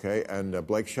 but okay. And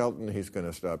Blake Shelton, he's going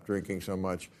to stop drinking so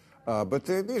much. But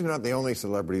these are not the only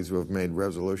celebrities who have made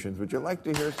resolutions. Would you like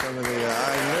to hear some of the...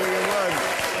 I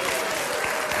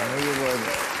knew you would.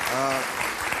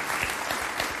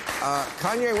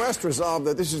 Kanye West resolved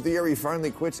that this is the year he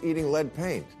finally quits eating lead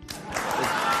paint.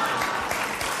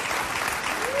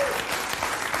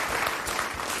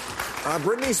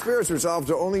 Britney Spears resolved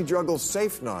to only juggle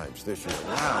safe knives this year.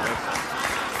 Wow.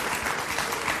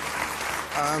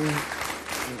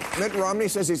 Mitt Romney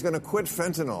says he's going to quit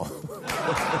fentanyl.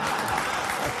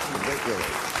 That's ridiculous.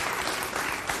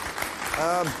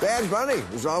 Bad Bunny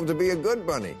resolved to be a good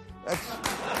bunny.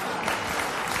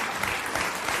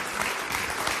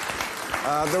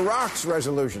 The Rock's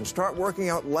resolution, start working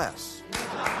out less.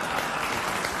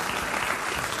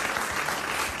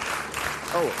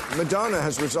 Oh, Madonna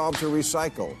has resolved to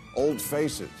recycle old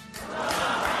faces.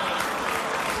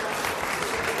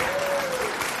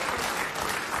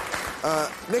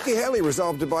 Nikki Haley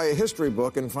resolved to buy a history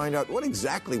book and find out what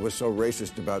exactly was so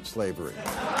racist about slavery.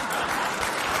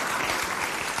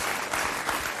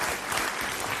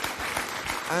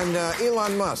 And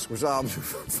Elon Musk resolved to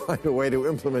find a way to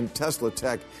implement Tesla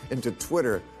tech into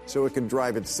Twitter so it can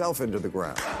drive itself into the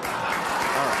ground.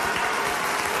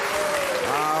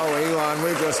 Elon,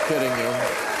 we're just kidding you.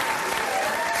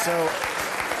 So,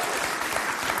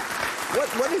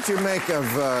 what did you make of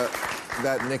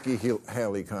that Nikki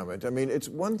Haley comment? I mean, it's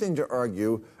one thing to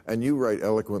argue, and you write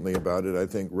eloquently about it, I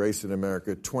think, Race in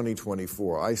America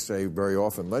 2024. I say very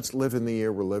often, let's live in the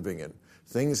year we're living in.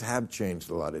 Things have changed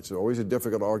a lot. It's always a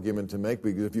difficult argument to make,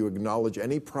 because if you acknowledge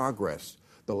any progress,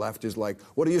 the left is like,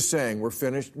 what are you saying? We're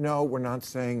finished? No, we're not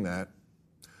saying that.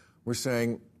 We're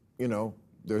saying,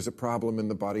 there's a problem in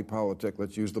the body politic.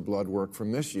 Let's use the blood work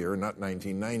from this year, not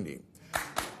 1990.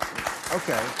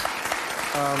 Okay.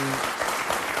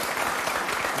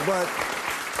 But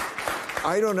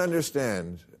I don't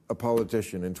understand a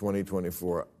politician in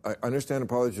 2024. I understand a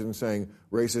politician saying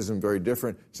racism very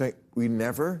different, saying we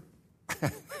never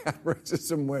had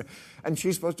racism where, and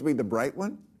she's supposed to be the bright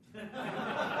one?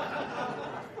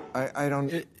 I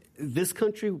don't... This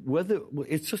country,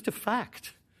 it's just a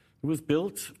fact. It was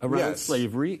built around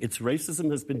slavery. Its racism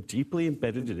has been deeply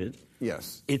embedded in it.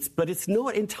 Yes. But it's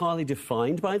not entirely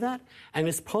defined by that, and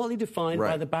it's partly defined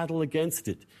by the battle against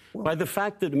it, by the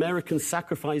fact that Americans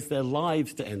sacrificed their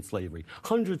lives to end slavery.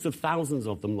 Hundreds of thousands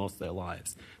of them lost their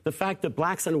lives. The fact that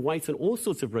blacks and whites and all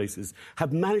sorts of races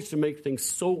have managed to make things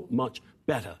so much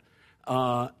better.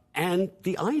 And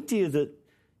the idea that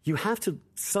you have to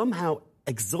somehow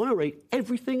exonerate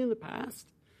everything in the past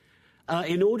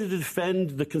in order to defend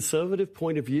the conservative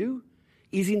point of view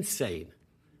is insane.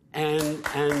 And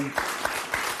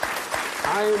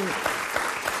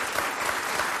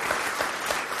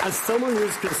as someone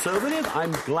who's conservative,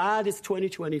 I'm glad it's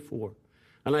 2024.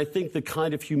 And I think the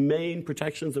kind of humane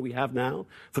protections that we have now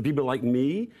for people like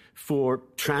me, for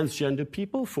transgender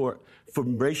people, for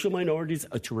racial minorities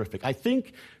are terrific. I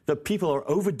think that people are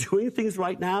overdoing things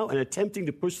right now and attempting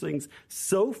to push things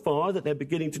so far that they're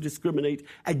beginning to discriminate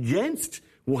against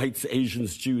whites,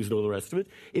 Asians, Jews, and all the rest of it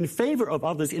in favor of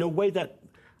others in a way that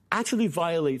actually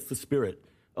violates the spirit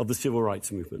of the civil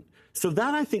rights movement. So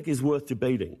that, I think, is worth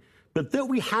debating. But that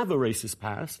we have a racist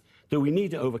past, that we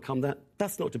need to overcome that,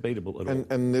 that's not debatable at all.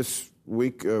 And this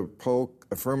week, poll,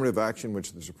 affirmative action,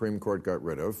 which the Supreme Court got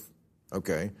rid of,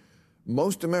 okay,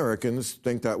 most Americans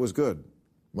think that was good.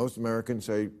 Most Americans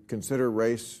say, consider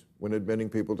race when admitting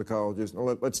people to colleges.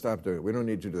 No, let's stop doing it. We don't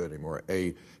need to do that anymore.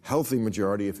 A healthy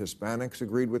majority of Hispanics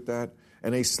agreed with that,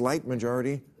 and a slight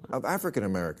majority of African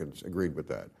Americans agreed with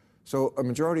that. So a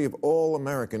majority of all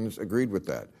Americans agreed with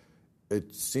that.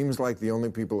 It seems like the only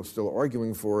people still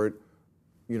arguing for it,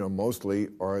 mostly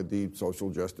are the social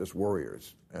justice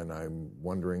warriors. And I'm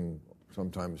wondering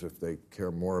sometimes if they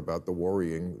care more about the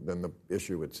worrying than the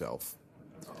issue itself.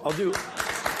 I'll do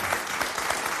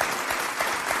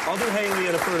Haley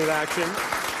in affirmative action.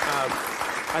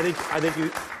 I think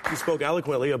you spoke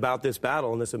eloquently about this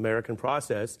battle and this American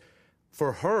process.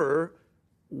 For her,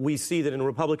 we see that in a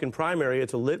Republican primary,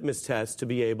 it's a litmus test to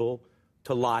be able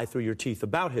to lie through your teeth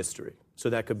about history. So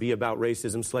that could be about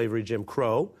racism, slavery, Jim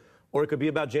Crow, or it could be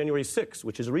about January 6th,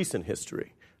 which is recent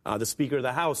history. The Speaker of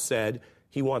the House said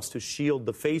he wants to shield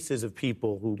the faces of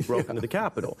people who broke into the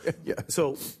Capitol.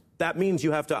 So that means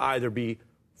you have to either be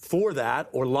for that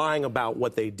or lying about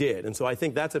what they did. And so I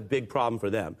think that's a big problem for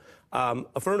them.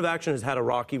 Affirmative action has had a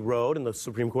rocky road, and the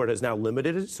Supreme Court has now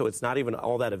limited it, so it's not even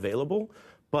all that available.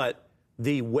 But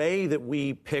the way that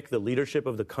we pick the leadership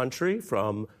of the country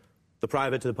from the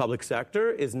private to the public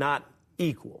sector is not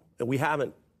equal. And we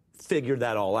haven't figured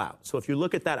that all out. So if you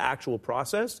look at that actual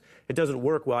process, it doesn't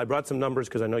work well. I brought some numbers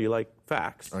because I know you like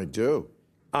facts. I do.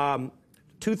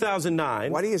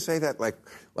 2009. Why do you say that like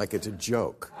it's a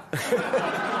joke?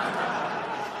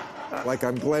 Like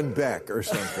I'm Glenn Beck or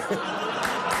something.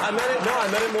 I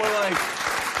meant it more like...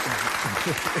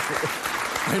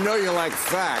 I know you like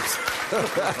facts.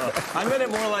 I meant it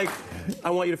more like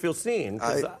I want you to feel seen,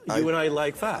 because you and I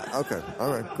like facts. Okay,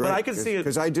 all right, great. But I can see it.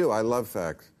 Because I do. I love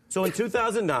facts. So in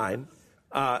 2009,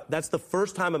 that's the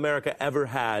first time America ever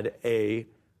had a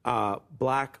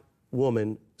black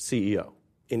woman CEO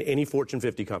in any Fortune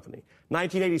 50 company.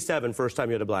 1987, first time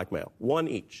you had a black male. One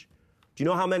each. Do you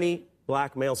know how many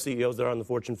black male CEOs there are in the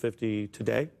Fortune 50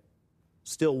 today?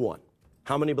 Still one.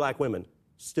 How many black women?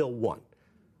 Still one.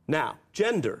 Now,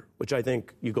 gender, which I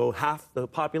think you go half the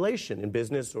population in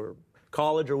business or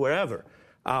college or wherever.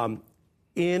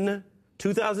 In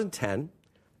 2010,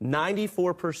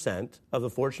 94% of the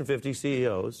Fortune 50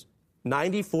 CEOs,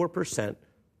 94%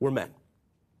 were men.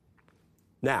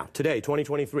 Now, today,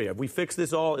 2023, have we fixed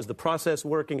this all? Is the process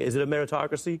working? Is it a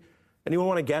meritocracy? Anyone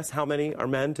want to guess how many are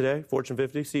men today, Fortune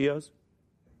 50 CEOs?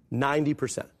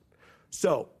 90%.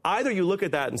 So either you look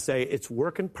at that and say, it's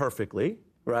working perfectly,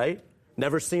 right?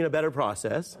 Never seen a better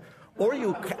process. Or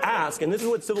you ask, and this is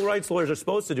what civil rights lawyers are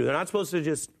supposed to do. They're not supposed to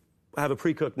just have a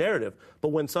pre-cooked narrative. But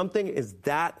when something is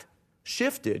that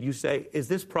shifted, you say, is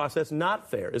this process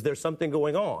not fair? Is there something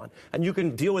going on? And you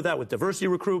can deal with that with diversity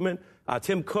recruitment.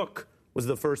 Tim Cook was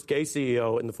the first gay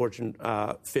CEO in the Fortune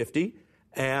 50,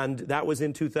 and that was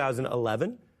in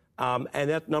 2011. And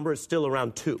that number is still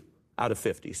around 2 out of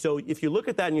 50. So if you look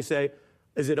at that and you say,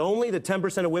 is it only that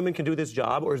 10% of women can do this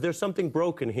job, or is there something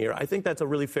broken here? I think that's a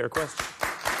really fair question.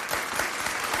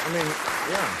 I mean,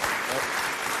 yeah.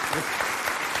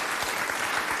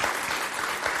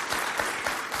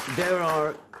 There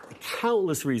are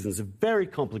countless reasons, very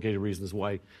complicated reasons,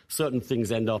 why certain things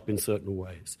end up in certain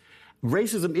ways.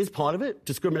 racism is part of it,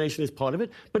 discrimination is part of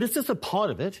it, but it's just a part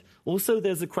of it. Also,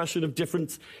 there's a question of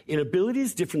difference in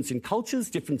abilities, difference in cultures,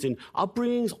 difference in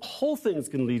upbringings. Whole things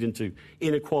can lead into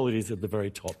inequalities at the very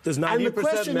top. Does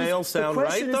 90% male sound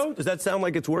right, though? Does that sound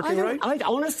like it's working right? I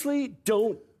honestly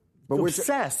don't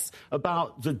obsess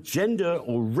about the gender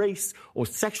or race or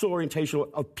sexual orientation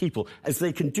of people. As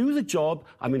they can do the job,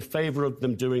 I'm in favor of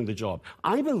them doing the job.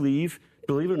 I believe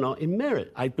it or not, in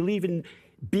merit. I believe in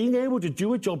being able to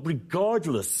do a job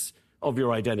regardless of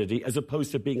your identity, as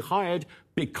opposed to being hired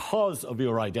because of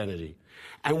your identity.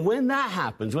 And when that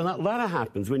happens, when that latter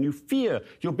happens, when you fear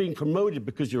you're being promoted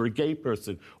because you're a gay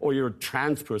person or you're a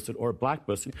trans person or a black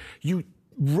person, you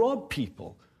rob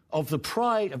people of the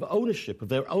pride of ownership of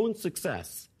their own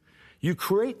success. You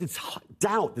create this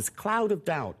doubt, this cloud of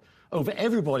doubt over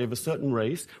everybody of a certain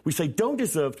race, we say don't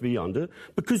deserve to be under,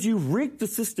 because you rigged the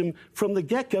system from the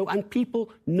get-go and people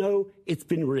know it's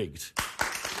been rigged.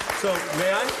 So,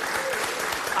 may I?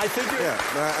 I think you're...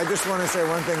 Yeah, I just want to say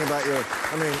one thing about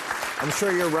I'm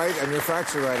sure you're right and your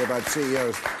facts are right about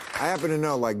CEOs. I happen to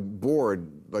know, like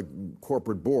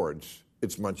corporate boards,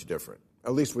 it's much different,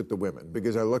 at least with the women,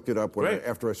 because I looked it up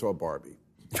after I saw Barbie.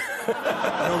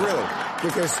 No, really,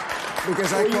 because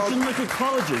I you can look at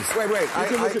colleges. Wait. You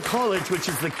can look at college, which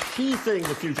is the key thing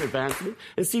for future advancement,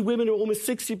 and see women are almost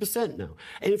 60% now.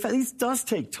 And in fact, this does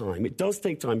take time. It does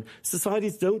take time.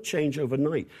 Societies don't change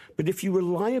overnight. But if you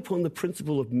rely upon the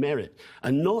principle of merit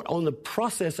and not on the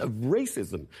process of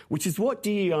racism, which is what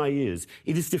DEI is,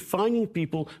 it is defining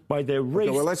people by their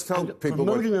race let's tell and people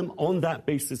promoting them on that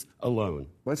basis alone.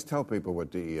 Let's tell people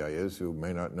what DEI is who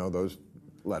may not know those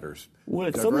letters. Well,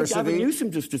 it's something Gavin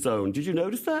Newsom just disowned. Did you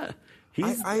notice that?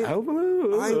 He's figuring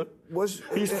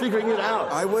it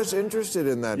out. I was interested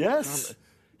in that. Yes.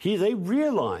 They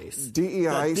realize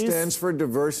DEI stands for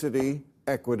diversity,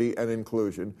 equity, and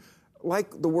inclusion.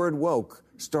 Like the word woke,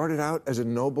 started out as a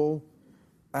noble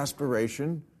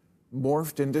aspiration,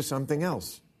 morphed into something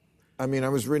else. I mean, I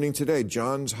was reading today,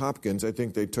 Johns Hopkins, I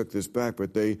think they took this back,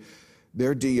 but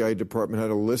their DEI department had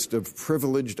a list of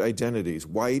privileged identities: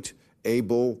 white,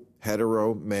 able,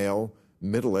 hetero, male,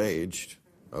 middle-aged,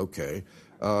 okay,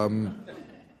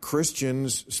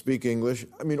 Christians, speak English.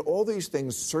 I mean, all these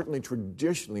things, certainly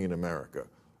traditionally in America,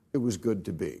 it was good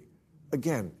to be.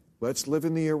 Again, let's live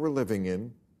in the year we're living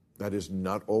in. That is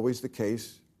not always the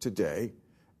case today,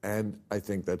 and I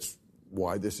think that's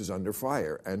why this is under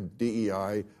fire. And DEI,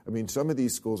 I mean, some of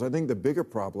these schools, I think the bigger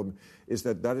problem is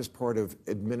that is part of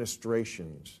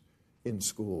administrations in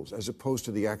schools, as opposed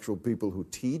to the actual people who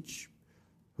teach,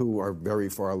 who are very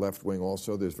far left-wing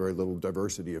also. There's very little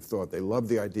diversity of thought. They love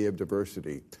the idea of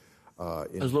diversity.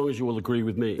 As long as you will agree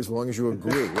with me. As long as you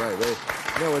agree, right.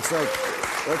 It's like,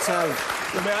 let's have...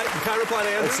 Can I reply to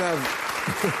Andrew? Let's have...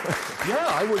 Yeah,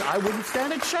 I wouldn't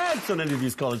stand a chance on any of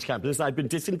these college campuses. I've been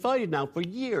disinvited now for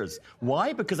years.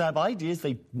 Why? Because I have ideas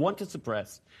they want to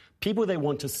suppress, people they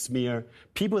want to smear,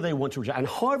 people they want to reject. And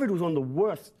Harvard was one of the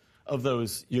worst of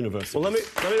those universities. Well, let me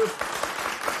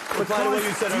reply to what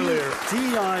you said earlier.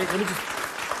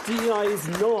 DEI is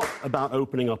not about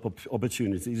opening up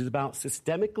opportunities. It is about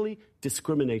systemically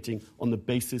discriminating on the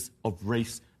basis of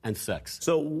race and sex.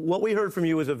 So what we heard from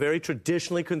you is a very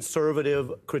traditionally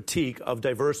conservative critique of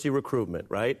diversity recruitment,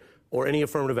 right? Or any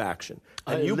affirmative action.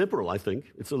 And liberal, I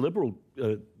think. It's a liberal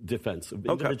defense of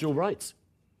individual rights.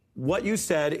 What you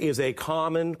said is a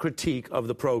common critique of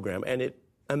the program, and it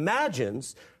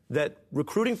imagines that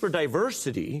recruiting for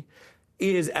diversity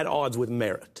is at odds with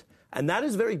merit. And that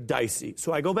is very dicey.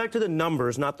 So I go back to the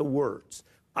numbers, not the words.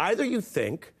 Either you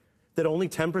think that only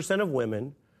 10% of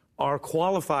women are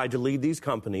qualified to lead these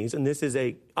companies, and this is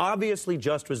a obviously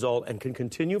just result and can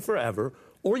continue forever,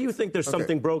 or you think there's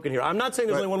something broken here. I'm not saying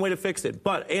there's only one way to fix it,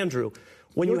 but Andrew,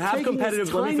 when you have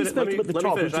competitive... Let me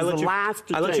finish. I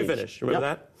let you finish. Remember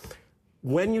that?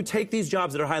 When you take these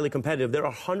jobs that are highly competitive, there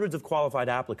are hundreds of qualified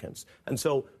applicants. And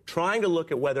so trying to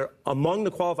look at whether among the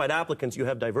qualified applicants you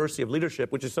have diversity of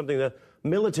leadership, which is something the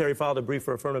military filed a brief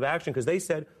for affirmative action because they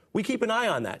said, we keep an eye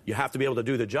on that. You have to be able to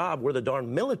do the job. We're the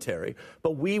darn military.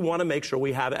 But we want to make sure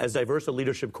we have as diverse a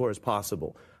leadership corps as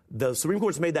possible. The Supreme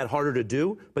Court's made that harder to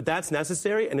do, but that's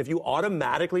necessary. And if you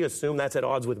automatically assume that's at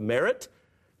odds with merit,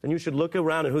 then you should look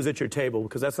around at who's at your table,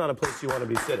 because that's not a place you want to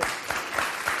be sitting.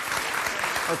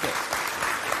 Okay.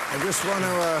 I just want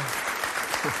to...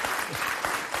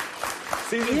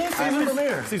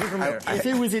 If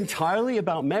it was entirely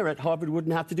about merit, Harvard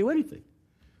wouldn't have to do anything.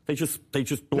 They just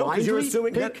blindly you're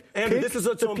assuming pick this is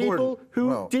what's the so people important.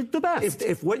 who did the best.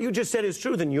 If what you just said is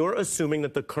true, then you're assuming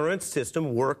that the current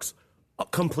system works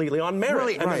completely on merit.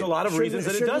 Really, and there's a lot of reasons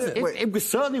that it doesn't. It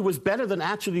certainly was better than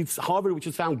actually Harvard, which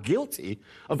was found guilty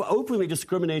of openly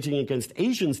discriminating against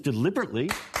Asians deliberately.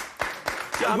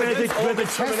 Where the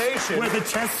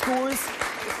test scores,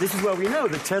 this is where we know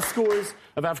the test scores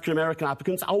of African-American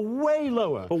applicants are way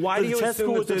lower. But why do you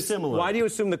assume similar? Why do you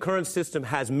assume the current system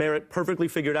has merit perfectly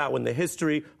figured out when the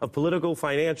history of political,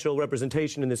 financial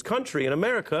representation in this country, in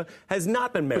America, has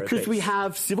not been merit-based? Because we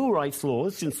have civil rights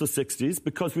laws since the 60s,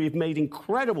 because we've made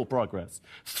incredible progress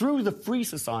through the free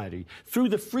society, through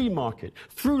the free market,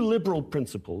 through liberal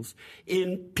principles,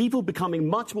 in people becoming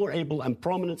much more able and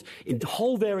prominent in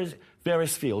whole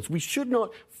various fields. We should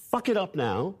not fuck it up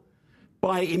now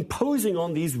by imposing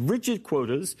on these rigid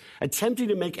quotas, attempting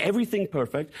to make everything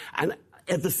perfect, and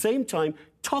at the same time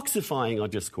toxifying our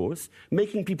discourse,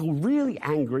 making people really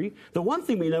angry. The one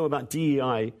thing we know about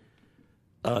DEI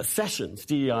sessions,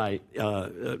 DEI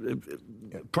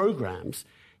programs,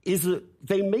 is that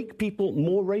they make people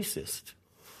more racist.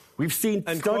 We've seen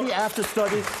study after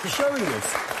study showing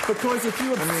this. Because if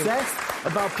you're obsessed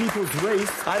about people's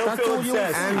race, I don't feel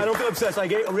obsessed. I don't feel obsessed.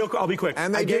 I'll be quick.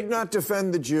 And they did not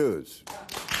defend the Jews.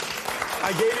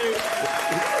 I gave you.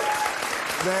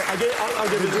 I'll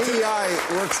give the DEI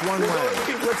works one way.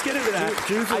 Let's get into that. Let's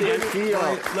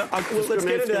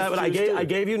get into that. But I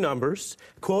gave you numbers.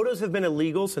 Quotas have been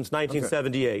illegal since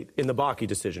 1978 in the Bakke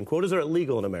decision. Quotas are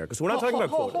illegal in America. So we're not talking about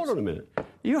quotas. Hold on a minute.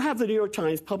 You have the New York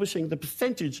Times publishing the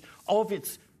percentage of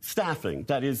its staffing,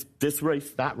 that is, this race,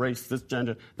 this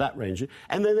gender, that range,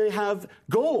 and then they have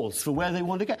goals for where they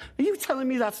want to get. Are you telling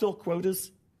me that's not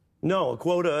quotas? No, a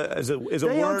quota is a word.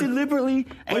 They are deliberately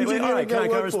engineering all right, can I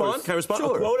respond? Sure.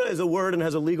 A quota is a word and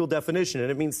has a legal definition,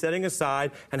 and it means setting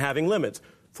aside and having limits.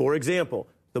 For example,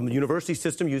 the university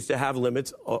system used to have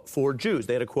limits for Jews.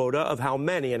 They had a quota of how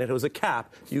many, and it was a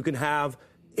cap. You can have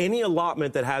any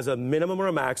allotment that has a minimum or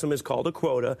a maximum is called a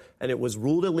quota, and it was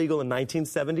ruled illegal in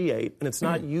 1978, and it's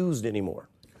not used anymore.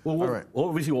 Well,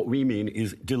 obviously what we mean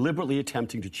is deliberately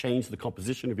attempting to change the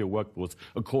composition of your workforce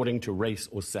according to race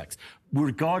or sex,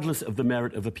 regardless of the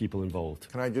merit of the people involved.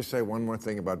 Can I just say one more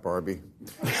thing about Barbie?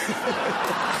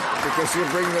 Because you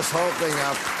bring this whole thing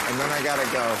up, and then I got to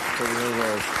go to the new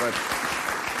rules. But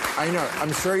I know,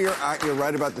 I'm sure you're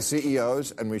right about the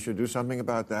CEOs, and we should do something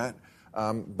about that.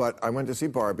 But I went to see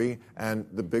Barbie, and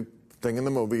the big thing in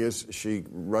the movie is she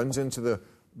runs into the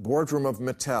boardroom of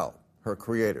Mattel, her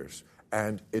creators.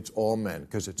 And it's all men,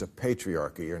 because it's a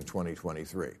patriarchy in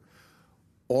 2023.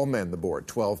 All men, the board,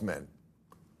 12 men.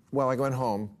 Well, I went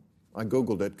home, I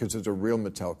Googled it, because it's a real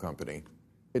Mattel company.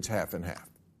 It's half and half.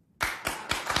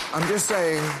 I'm just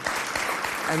saying,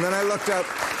 and then I looked up,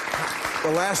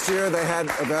 the last year they had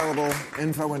available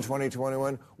info in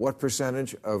 2021, what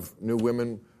percentage of new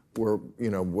women were,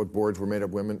 what boards were made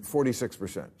of women?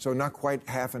 46%. So not quite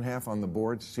half and half on the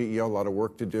boards. CEO, a lot of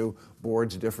work to do.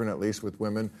 Boards different, at least with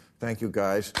women. Thank you,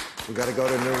 guys. We've got to go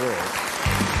to new rules.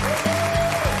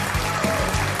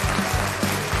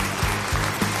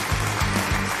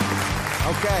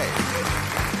 Okay.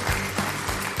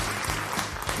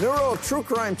 New rule, true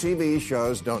crime TV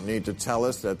shows don't need to tell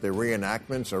us that the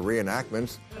reenactments are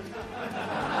reenactments.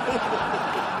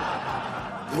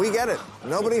 We get it.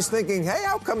 Nobody's thinking, hey,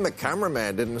 how come the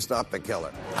cameraman didn't stop the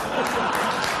killer?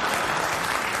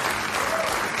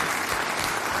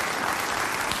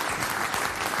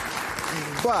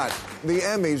 But the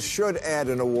Emmys should add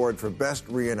an award for Best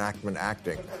Reenactment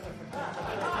Acting.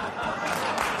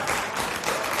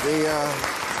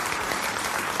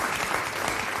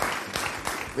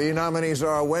 The nominees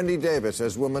are Wendy Davis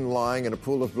as woman lying in a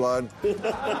pool of blood,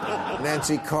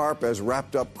 Nancy Karp as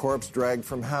wrapped-up corpse dragged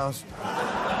from house,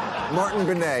 Martin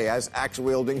Benet as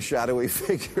axe-wielding shadowy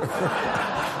figure,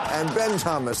 and Ben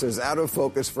Thomas as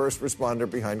out-of-focus first responder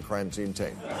behind crime scene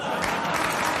tape.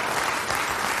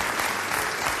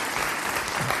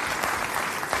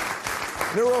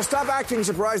 New rule, stop acting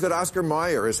surprised that Oscar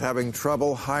Mayer is having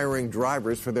trouble hiring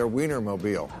drivers for their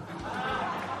Wienermobile.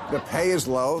 The pay is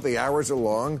low, the hours are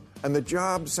long, and the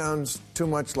job sounds too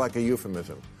much like a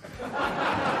euphemism.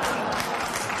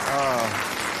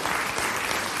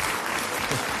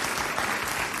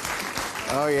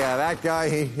 Oh, yeah, that guy,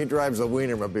 he drives a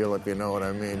Wienermobile, if you know what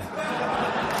I mean.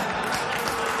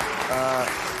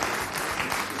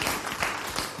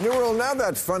 New rule, now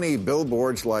that funny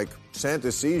billboards like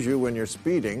Santa sees you when you're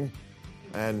speeding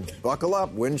and buckle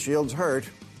up, windshields hurt,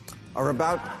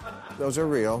 those are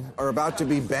real, are about to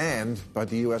be banned by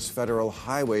the U.S. Federal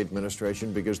Highway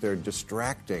Administration because they're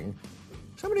distracting.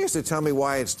 Somebody has to tell me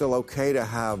why it's still okay to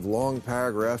have long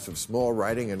paragraphs of small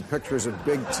writing and pictures of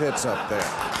big tits up there.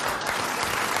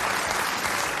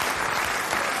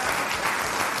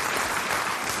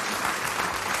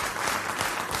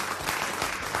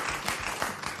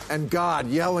 and God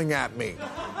yelling at me.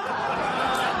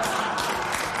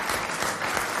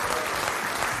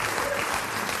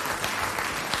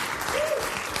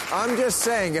 I'm just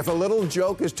saying, if a little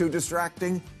joke is too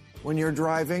distracting when you're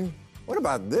driving, what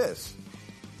about this?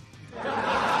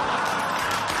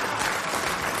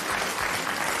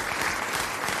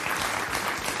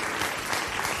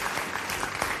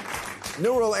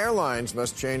 New World Airlines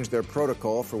must change their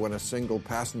protocol for when a single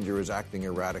passenger is acting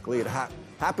erratically. It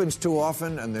happens too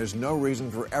often, and there's no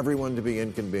reason for everyone to be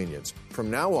inconvenienced.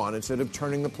 From now on, instead of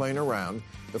turning the plane around,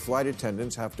 the flight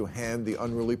attendants have to hand the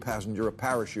unruly passenger a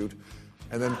parachute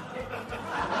and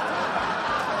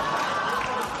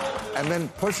then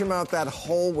push him out that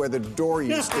hole where the door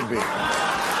used to be.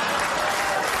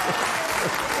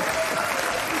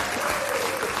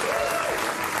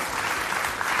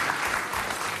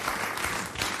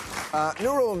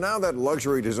 New rule, now that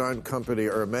luxury design company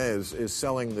Hermes is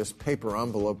selling this paper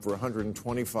envelope for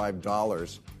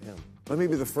 $125, let me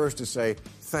be the first to say,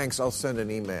 thanks, I'll send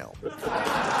an email.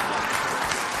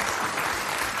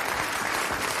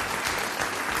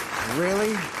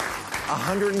 Really?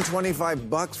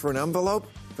 $125 for an envelope?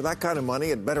 For that kind of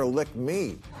money, it better lick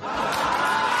me.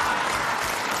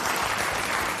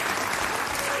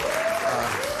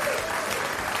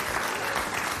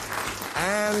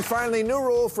 And finally, new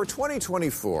rule for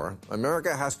 2024,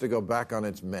 America has to go back on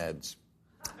its meds.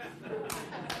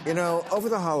 You know, over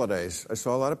the holidays, I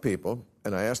saw a lot of people,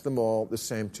 and I asked them all the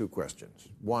same two questions.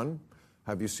 One,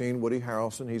 have you seen Woody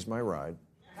Harrelson? He's my ride.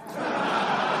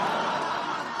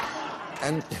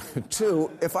 And two,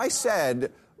 if I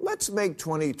said, let's make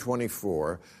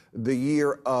 2024 the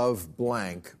year of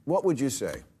blank, what would you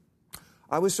say?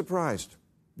 I was surprised.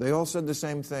 They all said the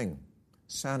same thing.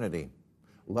 Sanity.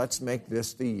 Let's make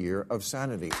this the year of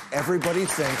sanity. Everybody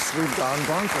thinks we've gone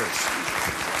bonkers.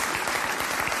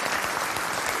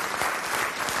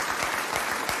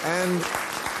 And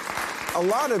a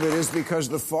lot of it is because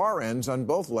the far ends on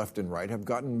both left and right have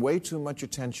gotten way too much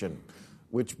attention,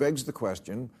 which begs the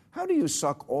question, how do you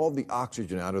suck all the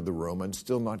oxygen out of the room and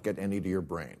still not get any to your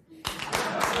brain?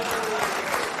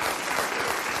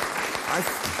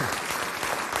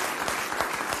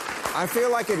 I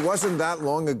feel like it wasn't that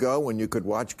long ago when you could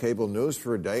watch cable news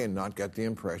for a day and not get the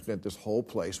impression that this whole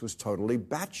place was totally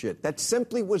batshit. That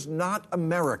simply was not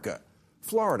America.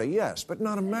 Florida, yes, but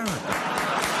not America.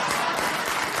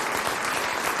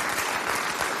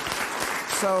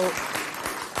 So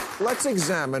let's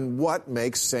examine what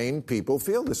makes sane people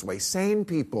feel this way. Sane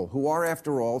people who are,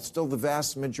 after all, still the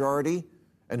vast majority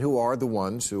and who are the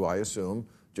ones who, I assume,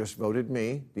 just voted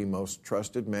me the most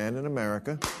trusted man in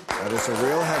America. That is a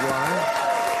real headline.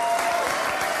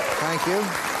 Thank you.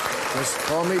 Just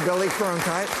call me Billy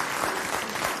Cronkite.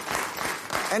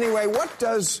 Anyway, what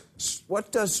does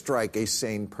strike a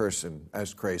sane person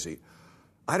as crazy?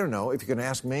 I don't know. If you're going to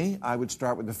ask me, I would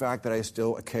start with the fact that I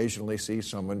still occasionally see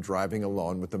someone driving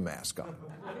alone with a mask on.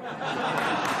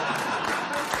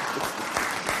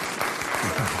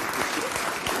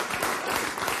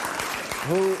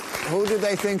 Who do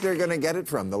they think they're going to get it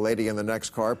from? The lady in the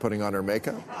next car putting on her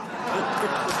makeup?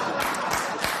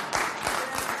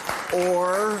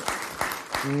 Or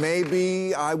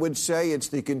maybe I would say it's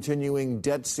the continuing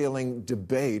debt ceiling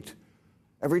debate.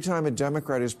 Every time a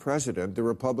Democrat is president, the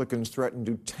Republicans threaten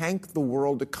to tank the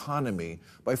world economy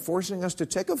by forcing us to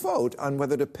take a vote on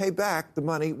whether to pay back the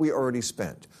money we already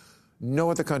spent.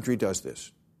 No other country does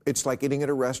this. It's like eating at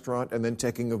a restaurant and then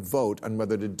taking a vote on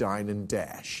whether to dine and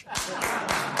dash.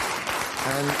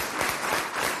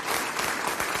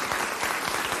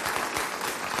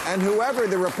 And whoever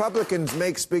the Republicans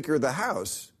make Speaker of the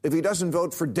House, if he doesn't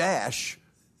vote for Dash,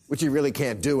 which he really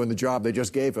can't do in the job they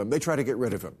just gave him, they try to get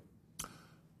rid of him.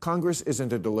 Congress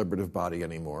isn't a deliberative body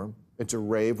anymore. It's a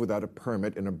rave without a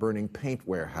permit in a burning paint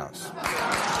warehouse.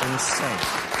 Insane.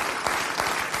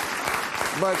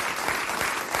 But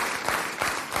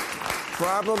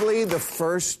probably the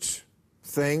first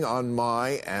thing on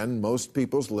my and most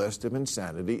people's list of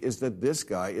insanity is that this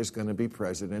guy is going to be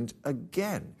president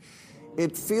again.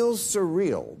 It feels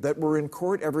surreal that we're in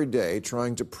court every day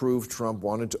trying to prove Trump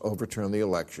wanted to overturn the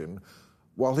election,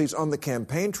 while he's on the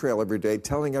campaign trail every day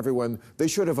telling everyone they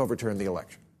should have overturned the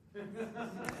election.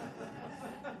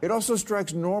 It also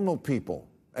strikes normal people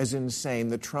as insane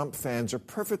that Trump fans are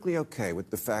perfectly okay with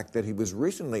the fact that he was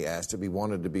recently asked if he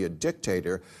wanted to be a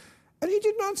dictator, and he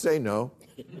did not say no.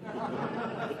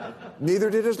 Neither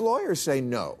did his lawyers say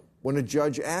no when a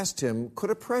judge asked him, could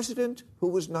a president who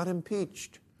was not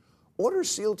impeached order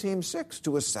SEAL Team 6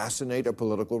 to assassinate a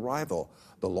political rival?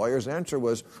 The lawyer's answer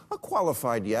was a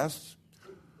qualified yes.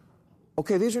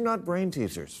 Okay, these are not brain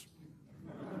teasers.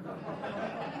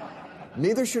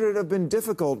 Neither should it have been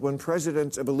difficult when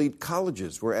presidents of elite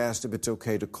colleges were asked if it's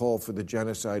okay to call for the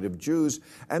genocide of Jews,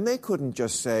 and they couldn't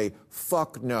just say,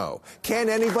 fuck no. Can't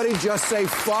anybody just say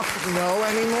fuck no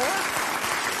anymore?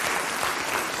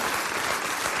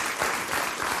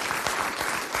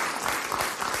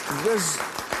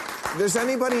 Does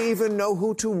anybody even know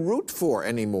who to root for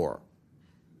anymore?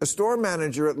 A store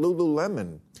manager at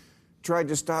Lululemon tried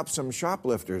to stop some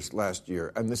shoplifters last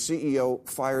year, and the CEO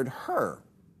fired her.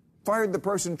 Fired the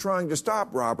person trying to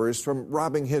stop robbers from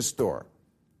robbing his store.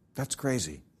 That's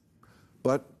crazy.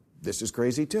 But this is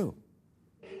crazy, too.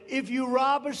 If you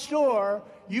rob a store,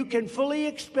 you can fully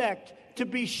expect to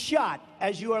be shot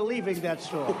as you are leaving that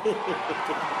store.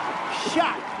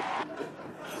 Shot.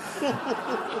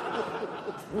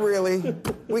 Really?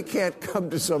 We can't come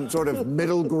to some sort of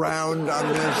middle ground on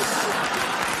this?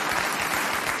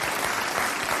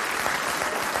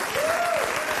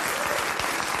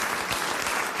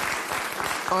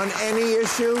 On any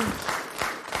issue?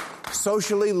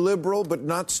 Socially liberal but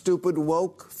not stupid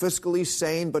woke? Fiscally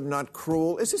sane but not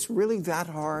cruel? Is this really that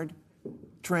hard?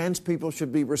 Trans people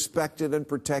should be respected and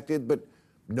protected, but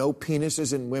no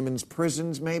penises in women's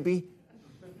prisons, maybe?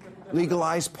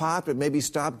 Legalize pot, but maybe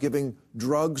stop giving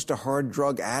drugs to hard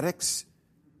drug addicts?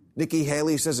 Nikki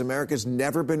Haley says America's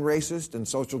never been racist, and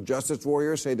social justice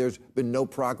warriors say there's been no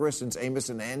progress since Amos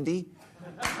and Andy?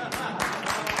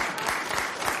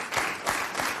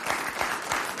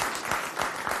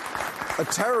 A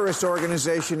terrorist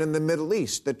organization in the Middle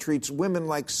East that treats women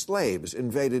like slaves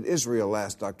invaded Israel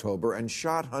last October and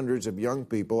shot hundreds of young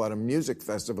people at a music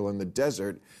festival in the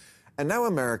desert. And now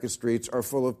America's streets are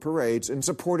full of parades in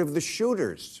support of the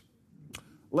shooters,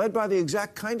 led by the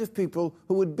exact kind of people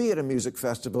who would be at a music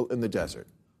festival in the desert.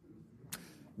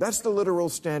 That's the literal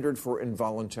standard for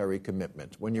involuntary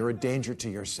commitment, when you're a danger to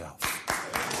yourself.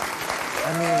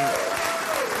 I mean,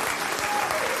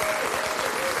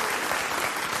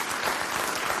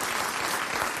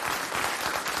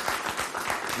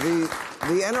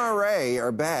 the NRA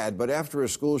are bad, but after a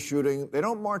school shooting, they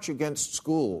don't march against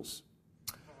schools.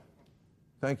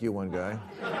 Thank you, one guy.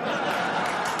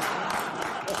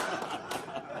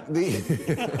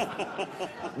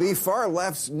 The far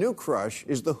left's new crush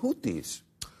is the Houthis.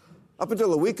 Up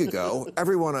until a week ago,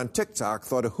 everyone on TikTok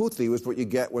thought a Houthi was what you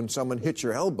get when someone hits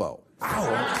your elbow. Ow!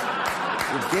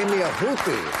 You gave me a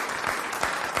Houthi.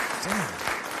 Damn.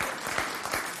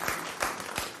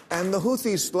 And the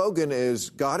Houthi slogan is,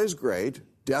 God is great,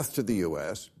 death to the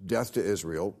U.S., death to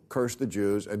Israel, curse the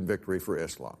Jews, and victory for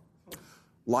Islam.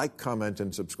 Like, comment,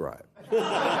 and subscribe.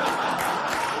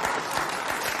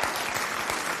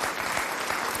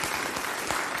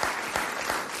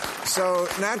 So,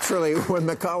 naturally, when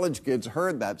the college kids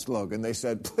heard that slogan, they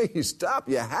said, please stop,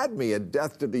 you had me at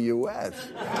death to the U.S.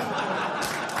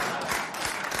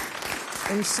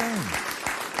 Insane.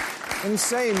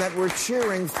 Insane that we're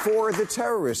cheering for the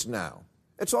terrorists now.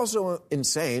 It's also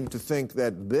insane to think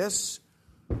that this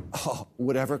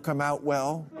would ever come out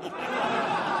well.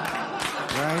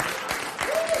 Right?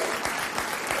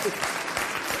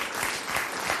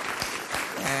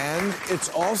 And it's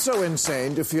also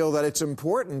insane to feel that it's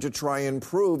important to try and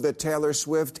prove that Taylor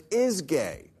Swift is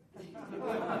gay,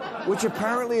 which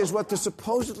apparently is what the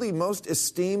supposedly most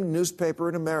esteemed newspaper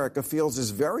in America feels is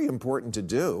very important to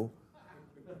do.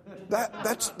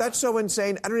 That's so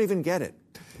insane, I don't even get it.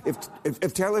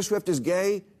 If Taylor Swift is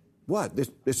gay, what?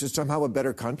 This is somehow a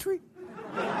better country?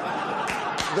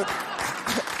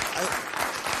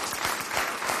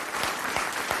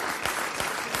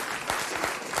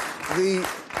 The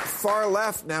far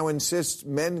left now insists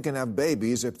men can have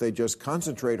babies if they just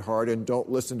concentrate hard and don't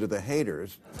listen to the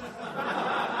haters.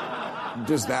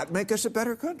 Does that make us a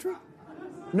better country?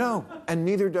 No, and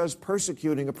neither does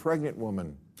persecuting a pregnant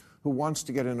woman who wants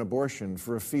to get an abortion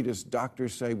for a fetus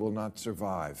doctors say will not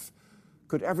survive.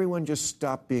 Could everyone just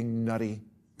stop being nutty,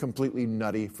 completely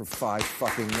nutty, for 5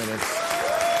 fucking minutes?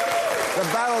 The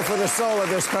battle for the soul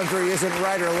of this country isn't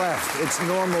right or left. It's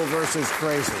normal versus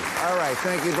crazy. All right,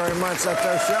 thank you very much. That's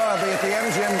our show. I'll be at the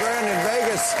MGM Grand in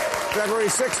Vegas,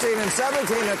 February 16 and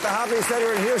 17, at the Hobby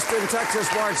Center in Houston, Texas,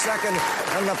 March 2nd,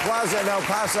 and the Plaza in El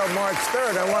Paso, March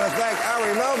 3rd. I want to thank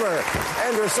Ari Melber,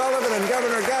 Andrew Sullivan, and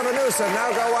Governor Gavin Newsom.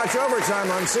 Now go watch Overtime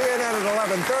on CNN at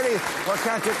 11:30 or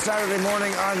catch it Saturday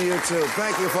morning on YouTube.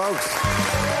 Thank you, folks.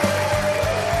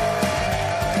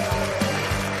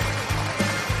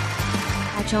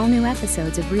 Catch all new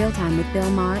episodes of Real Time with Bill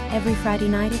Maher every Friday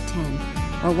night at 10,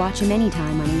 or watch him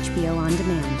anytime on HBO On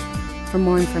Demand. For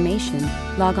more information,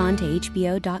 log on to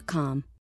HBO.com.